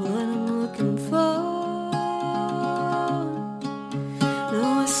what I'm looking for. No,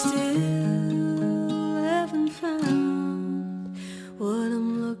 I still haven't found what I'm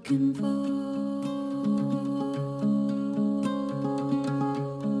looking for.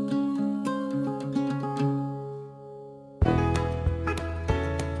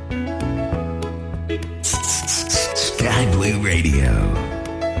 Sky Blue Radio.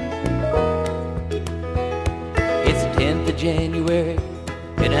 It's the 10th of January,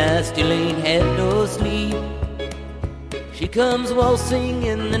 and I still ain't had no sleep. She comes waltzing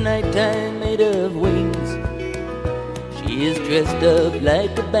in the nighttime made of wings. She is dressed up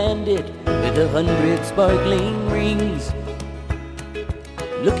like a bandit with 100 sparkling rings,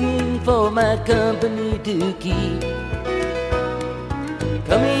 looking for my company to keep.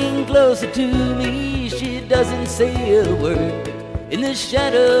 Coming closer to me, she doesn't say a word. In the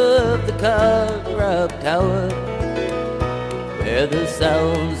shadow of the carved tower, where the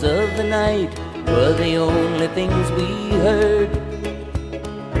sounds of the night were the only things we heard.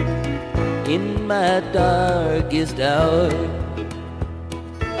 In my darkest hour,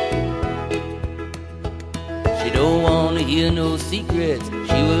 she don't want to hear no secrets.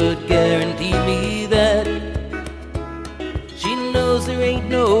 She would guarantee me that. She knows there ain't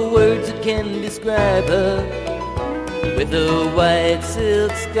no words that can describe her. With her white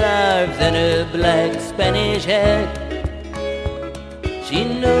silk scarves and her black Spanish hat, she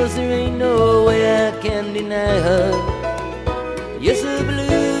knows there ain't no way I can deny her. Yes, her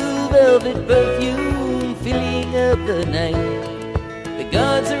blue velvet perfume filling up the night. The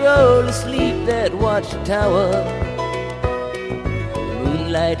guards are all asleep that watch the tower. The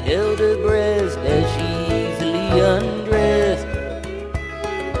moonlight held her breast as she easily undressed.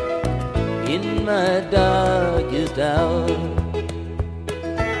 In my darkest hour,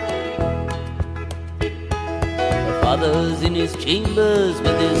 her father's in his chambers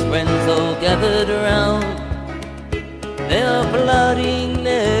with his friends all gathered around. They are plotting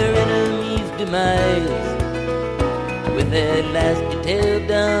their enemy's demise. With their last detail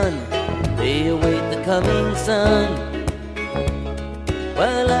done, they await the coming sun.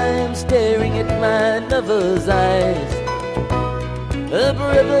 While I'm staring at my lover's eyes, her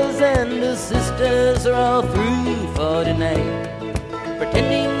brothers and her sisters are all through for tonight,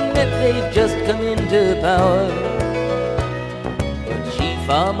 pretending that they've just come into power. But she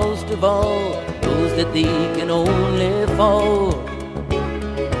far most of all knows that they can only fall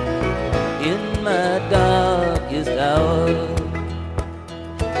in my darkest hour.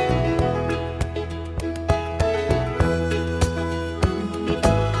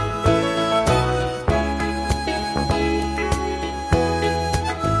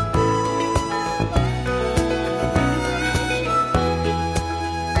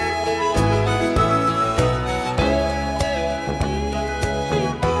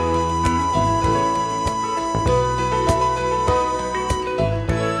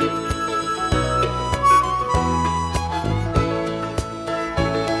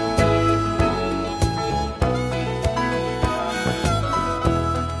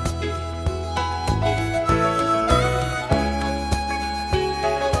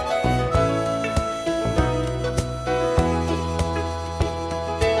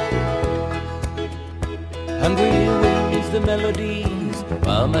 Hungry wings the melodies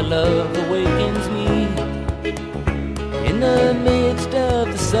while my love awakens me. In the midst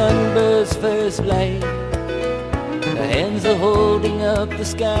of the sunbird's first light, the hands are holding up the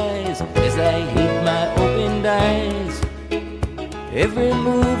skies as I hit my opened eyes. Every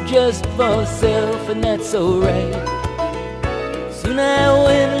move just for self, and that's alright. Soon I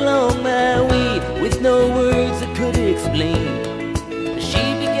went along my way with no words that could explain.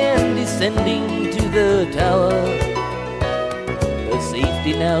 She began descending to the tower. Her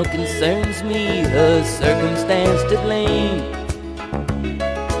safety now concerns me, her circumstance to blame.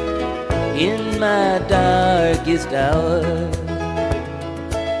 In my darkest hour,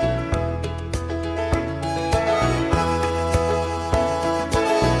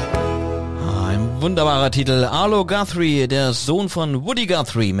 wunderbarer Titel. Arlo Guthrie, der Sohn von Woody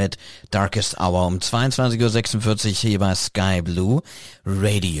Guthrie mit Darkest Hour um 22.46 Uhr hier bei Sky Blue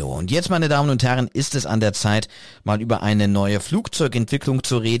Radio. Und jetzt, meine Damen und Herren, ist es an der Zeit, mal über eine neue Flugzeugentwicklung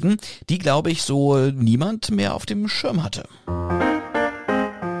zu reden, die, glaube ich, so niemand mehr auf dem Schirm hatte.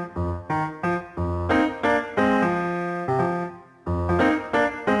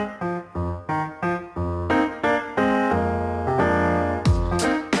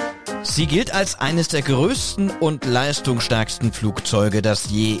 Sie gilt als eines der größten und leistungsstärksten Flugzeuge, das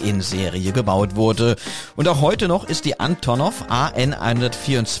je in Serie gebaut wurde. Und auch heute noch ist die Antonov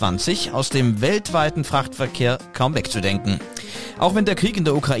AN-124 aus dem weltweiten Frachtverkehr kaum wegzudenken. Auch wenn der Krieg in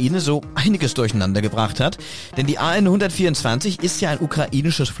der Ukraine so einiges durcheinander gebracht hat, denn die AN-124 ist ja ein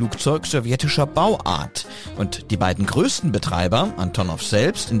ukrainisches Flugzeug sowjetischer Bauart. Und die beiden größten Betreiber, Antonov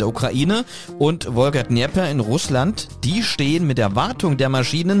selbst in der Ukraine und Wolga-Dnepr in Russland, die stehen mit der Wartung der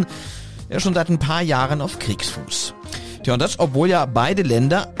Maschinen ja schon seit ein paar Jahren auf Kriegsfuß. Tja, und das, obwohl ja beide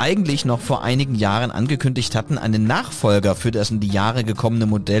Länder eigentlich noch vor einigen Jahren angekündigt hatten, einen Nachfolger für das in die Jahre gekommene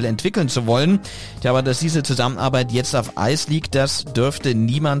Modell entwickeln zu wollen. Tja, aber dass diese Zusammenarbeit jetzt auf Eis liegt, das dürfte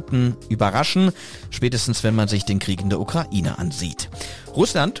niemanden überraschen, spätestens wenn man sich den Krieg in der Ukraine ansieht.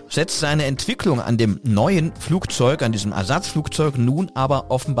 Russland setzt seine Entwicklung an dem neuen Flugzeug, an diesem Ersatzflugzeug nun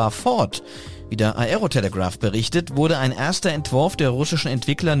aber offenbar fort. Wie der Aerotelegraph berichtet, wurde ein erster Entwurf der russischen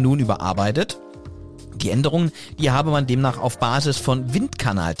Entwickler nun überarbeitet. Die Änderungen, die habe man demnach auf Basis von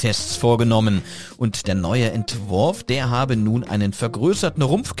Windkanaltests vorgenommen. Und der neue Entwurf, der habe nun einen vergrößerten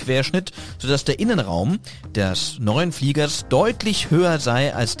Rumpfquerschnitt, sodass der Innenraum des neuen Fliegers deutlich höher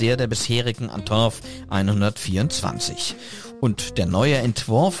sei als der bisherigen Antonov 124. Und der neue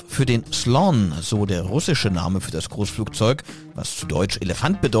Entwurf für den Slon, so der russische Name für das Großflugzeug, was zu Deutsch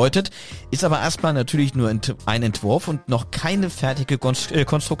Elefant bedeutet, ist aber erstmal natürlich nur ein Entwurf und noch keine fertige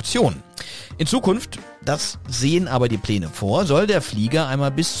Konstruktion. In Zukunft, das sehen aber die Pläne vor, soll der Flieger einmal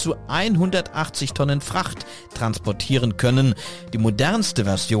bis zu 180 Tonnen Fracht transportieren können. Die modernste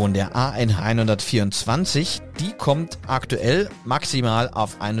Version der AN-124, die kommt aktuell maximal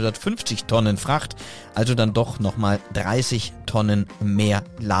auf 150 Tonnen Fracht, also dann doch nochmal 30 Tonnen mehr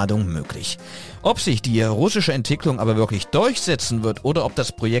Ladung möglich. Ob sich die russische Entwicklung aber wirklich durchsetzen wird oder ob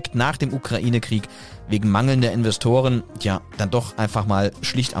das Projekt nach dem Ukraine-Krieg wegen mangelnder Investoren ja dann doch einfach mal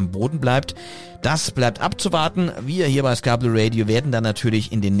schlicht am Boden bleibt, das bleibt abzuwarten. Wir hier bei SkyBlueRadio werden dann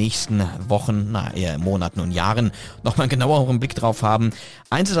natürlich in den nächsten Wochen, eher Monaten und Jahren nochmal einen genaueren Blick drauf haben.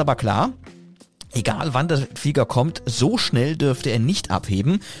 Eins ist aber klar: egal wann der Flieger kommt, so schnell dürfte er nicht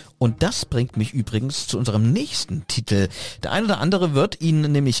abheben. Und das bringt mich übrigens zu unserem nächsten Titel. Der ein oder andere wird ihn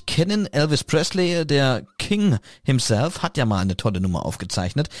nämlich kennen. Elvis Presley, der himself, hat ja mal eine tolle Nummer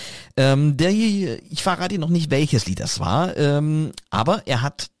aufgezeichnet. Ich verrate Ihnen noch nicht, welches Lied das war, aber er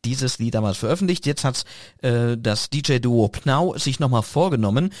hat dieses Lied damals veröffentlicht. Jetzt hat das DJ-Duo Pnau sich nochmal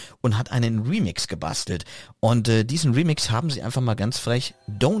vorgenommen und hat einen Remix gebastelt. Und diesen Remix haben sie einfach mal ganz frech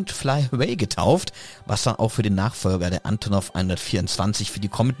Don't Fly Away getauft, was dann auch für den Nachfolger der Antonov 124 für die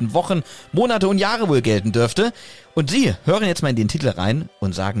kommenden Wochen, Monate und Jahre wohl gelten dürfte. Und Sie hören jetzt mal in den Titel rein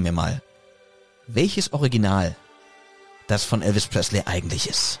und sagen mir mal, welches Original das von Elvis Presley eigentlich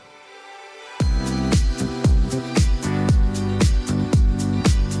ist.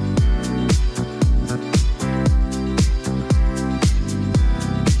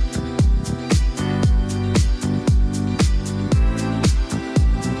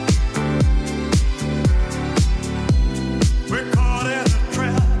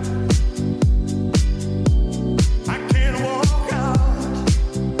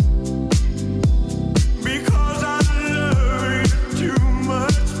 Because I love you too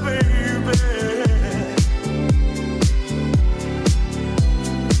much, baby.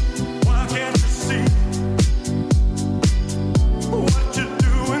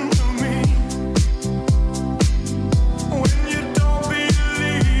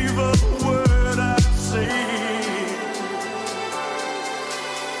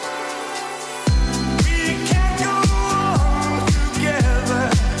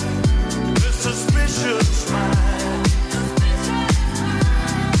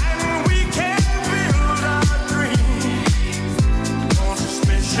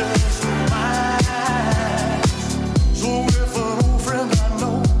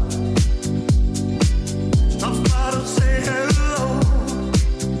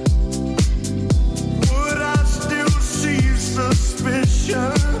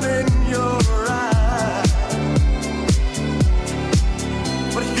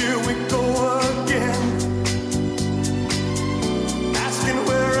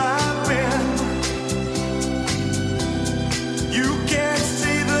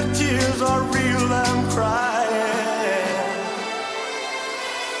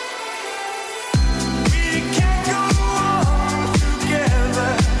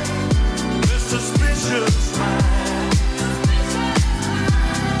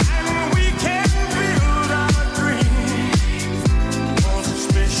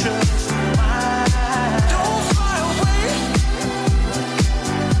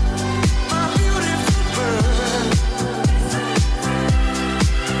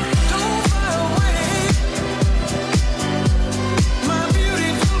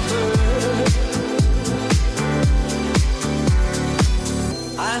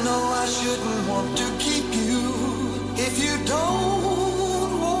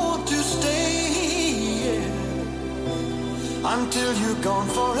 on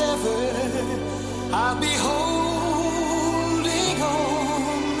forever. I'll be holding on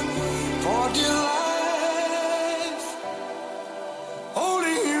for dear life,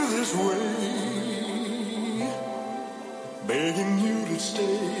 holding you this way, begging you to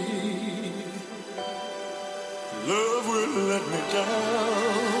stay. Love will let me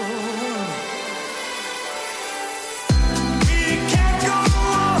down. We can't go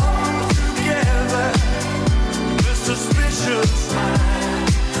on together, the suspicious mind.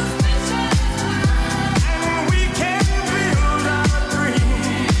 And we can't build our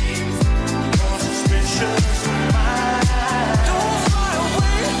dreams on suspicious mind. Don't fly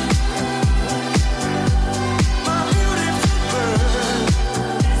away, my beautiful bird.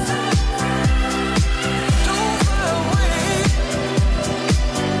 Don't fly away,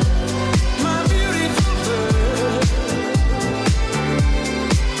 my beautiful bird.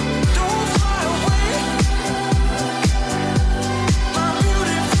 Don't fly away, my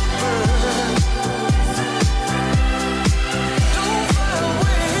beautiful bird. Don't fly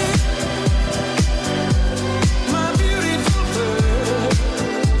away, my beautiful bird.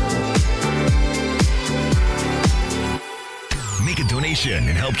 Make a donation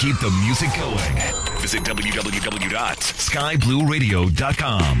and help keep the music going. Visit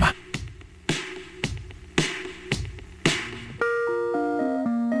www.skyblueradio.com.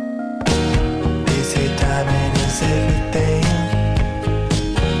 They say timing is everything.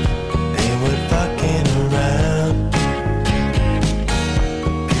 They were fucking around.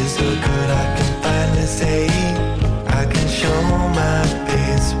 Feels so good I can finally say I can show my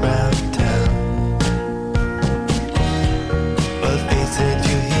face round town. But face it,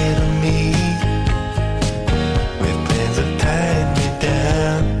 you here to me with plans of tying me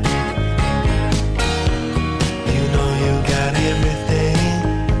down. You know you got everything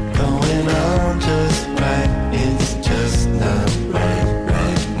going on just right. It's just not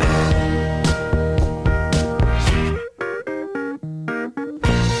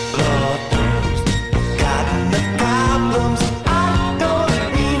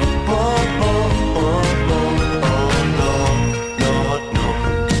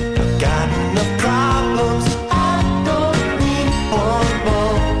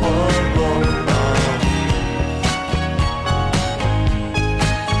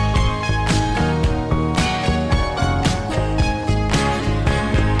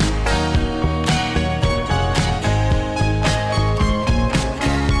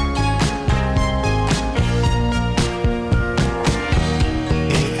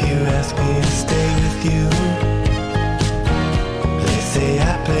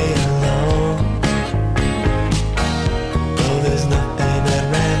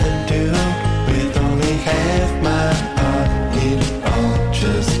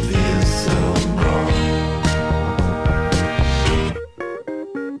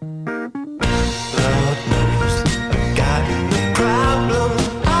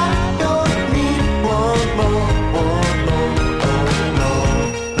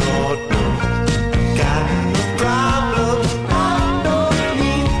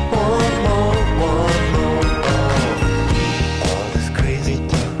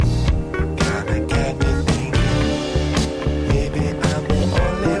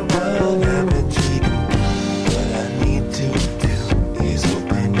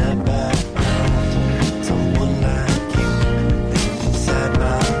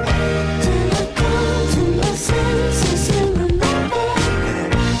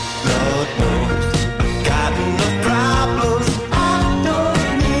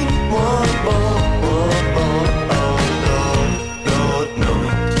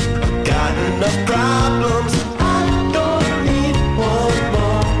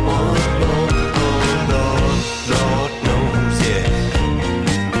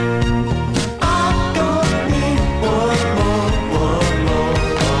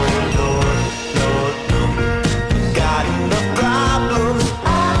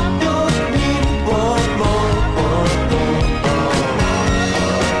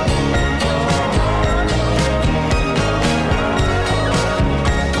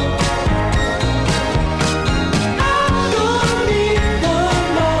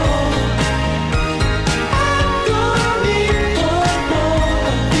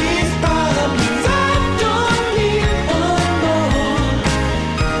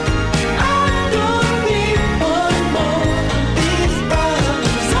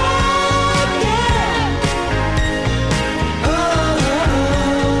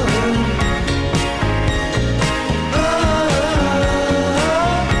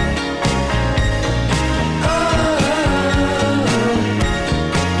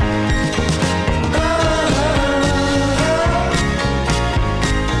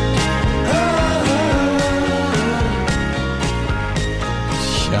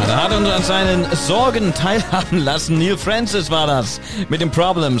hat uns an seinen Sorgen teilhaben lassen. Neil Francis war das mit den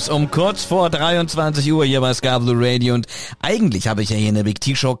Problems um kurz vor 23 Uhr hier bei SkyBlueRadio. Und eigentlich habe ich ja hier in der Big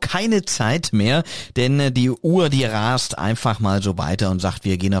T-Show keine Zeit mehr, denn die Uhr, die rast einfach mal so weiter und sagt,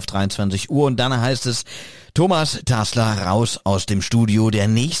 wir gehen auf 23 Uhr und dann heißt es, Thomas Tasler raus aus dem Studio. Der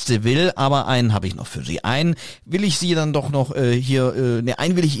nächste will, aber einen habe ich noch für Sie. Einen will ich Sie dann doch noch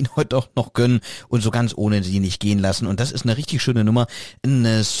einen will ich Ihnen heute doch noch gönnen und so ganz ohne Sie nicht gehen lassen. Und das ist eine richtig schöne Nummer.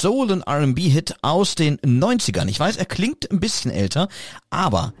 Ein Soul- und R&B-Hit aus den 90ern. Ich weiß, er klingt ein bisschen älter,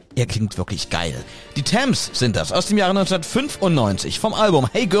 aber er klingt wirklich geil. Die Thames sind das aus dem Jahre 1995 vom Album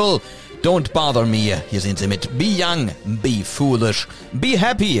Hey Girl, Don't Bother Me. Hier sind sie mit Be Young, Be Foolish, Be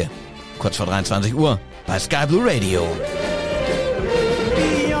Happy. Kurz vor 23 Uhr. Bei SkyBlueRadio.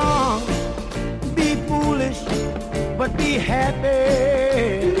 Be young, be foolish, but be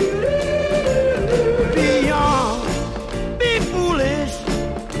happy. Be young, be foolish,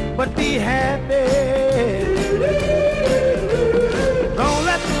 but be happy. Don't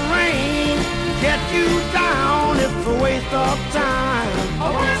let the rain get you down, it's a waste of time.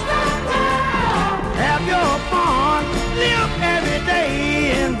 A waste of time. Have your fun, live every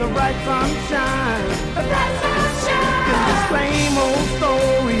day in the bright sunshine. The bright sunshine. It's the same old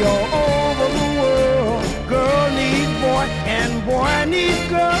story all over the world. Girl needs boy and boy needs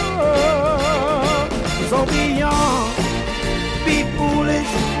girl. So be young, be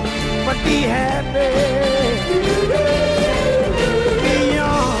foolish, but be happy. Be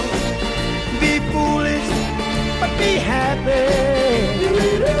young, be foolish, but be happy.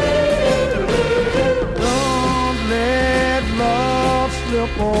 Don't let love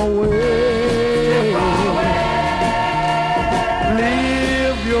slip away.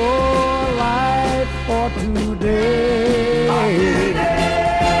 Live your life for today.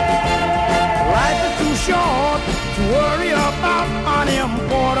 Life is too short to worry about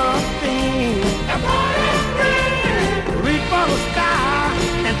unimportant things. Reach for the sky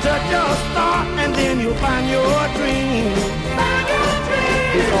and touch a star, and then you'll find your dream.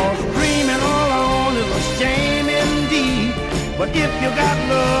 Because dreaming alone is a shame indeed. But if you got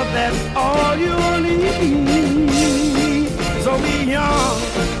love, that's all you need. So be young,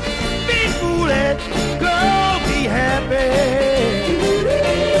 be foolish, girl, be happy.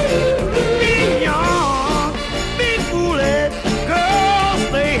 Be young, be foolish, girl,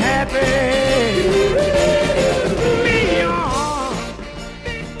 stay happy. Be young,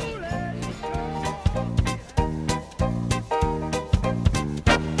 be foolish.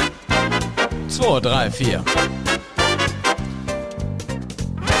 2, 3, 4.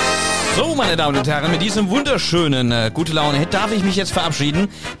 So, meine Damen und Herren, mit diesem wunderschönen gute Laune-Hit darf ich mich jetzt verabschieden.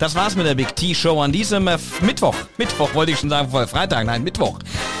 Das war's mit der Big T-Show an diesem Mittwoch. Mittwoch wollte ich schon sagen, Freitag, nein, Mittwoch.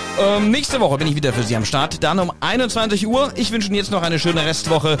 Nächste Woche bin ich wieder für Sie am Start, dann um 21 Uhr. Ich wünsche Ihnen jetzt noch eine schöne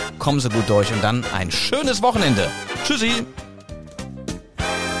Restwoche. Kommen Sie gut durch und dann ein schönes Wochenende. Tschüssi.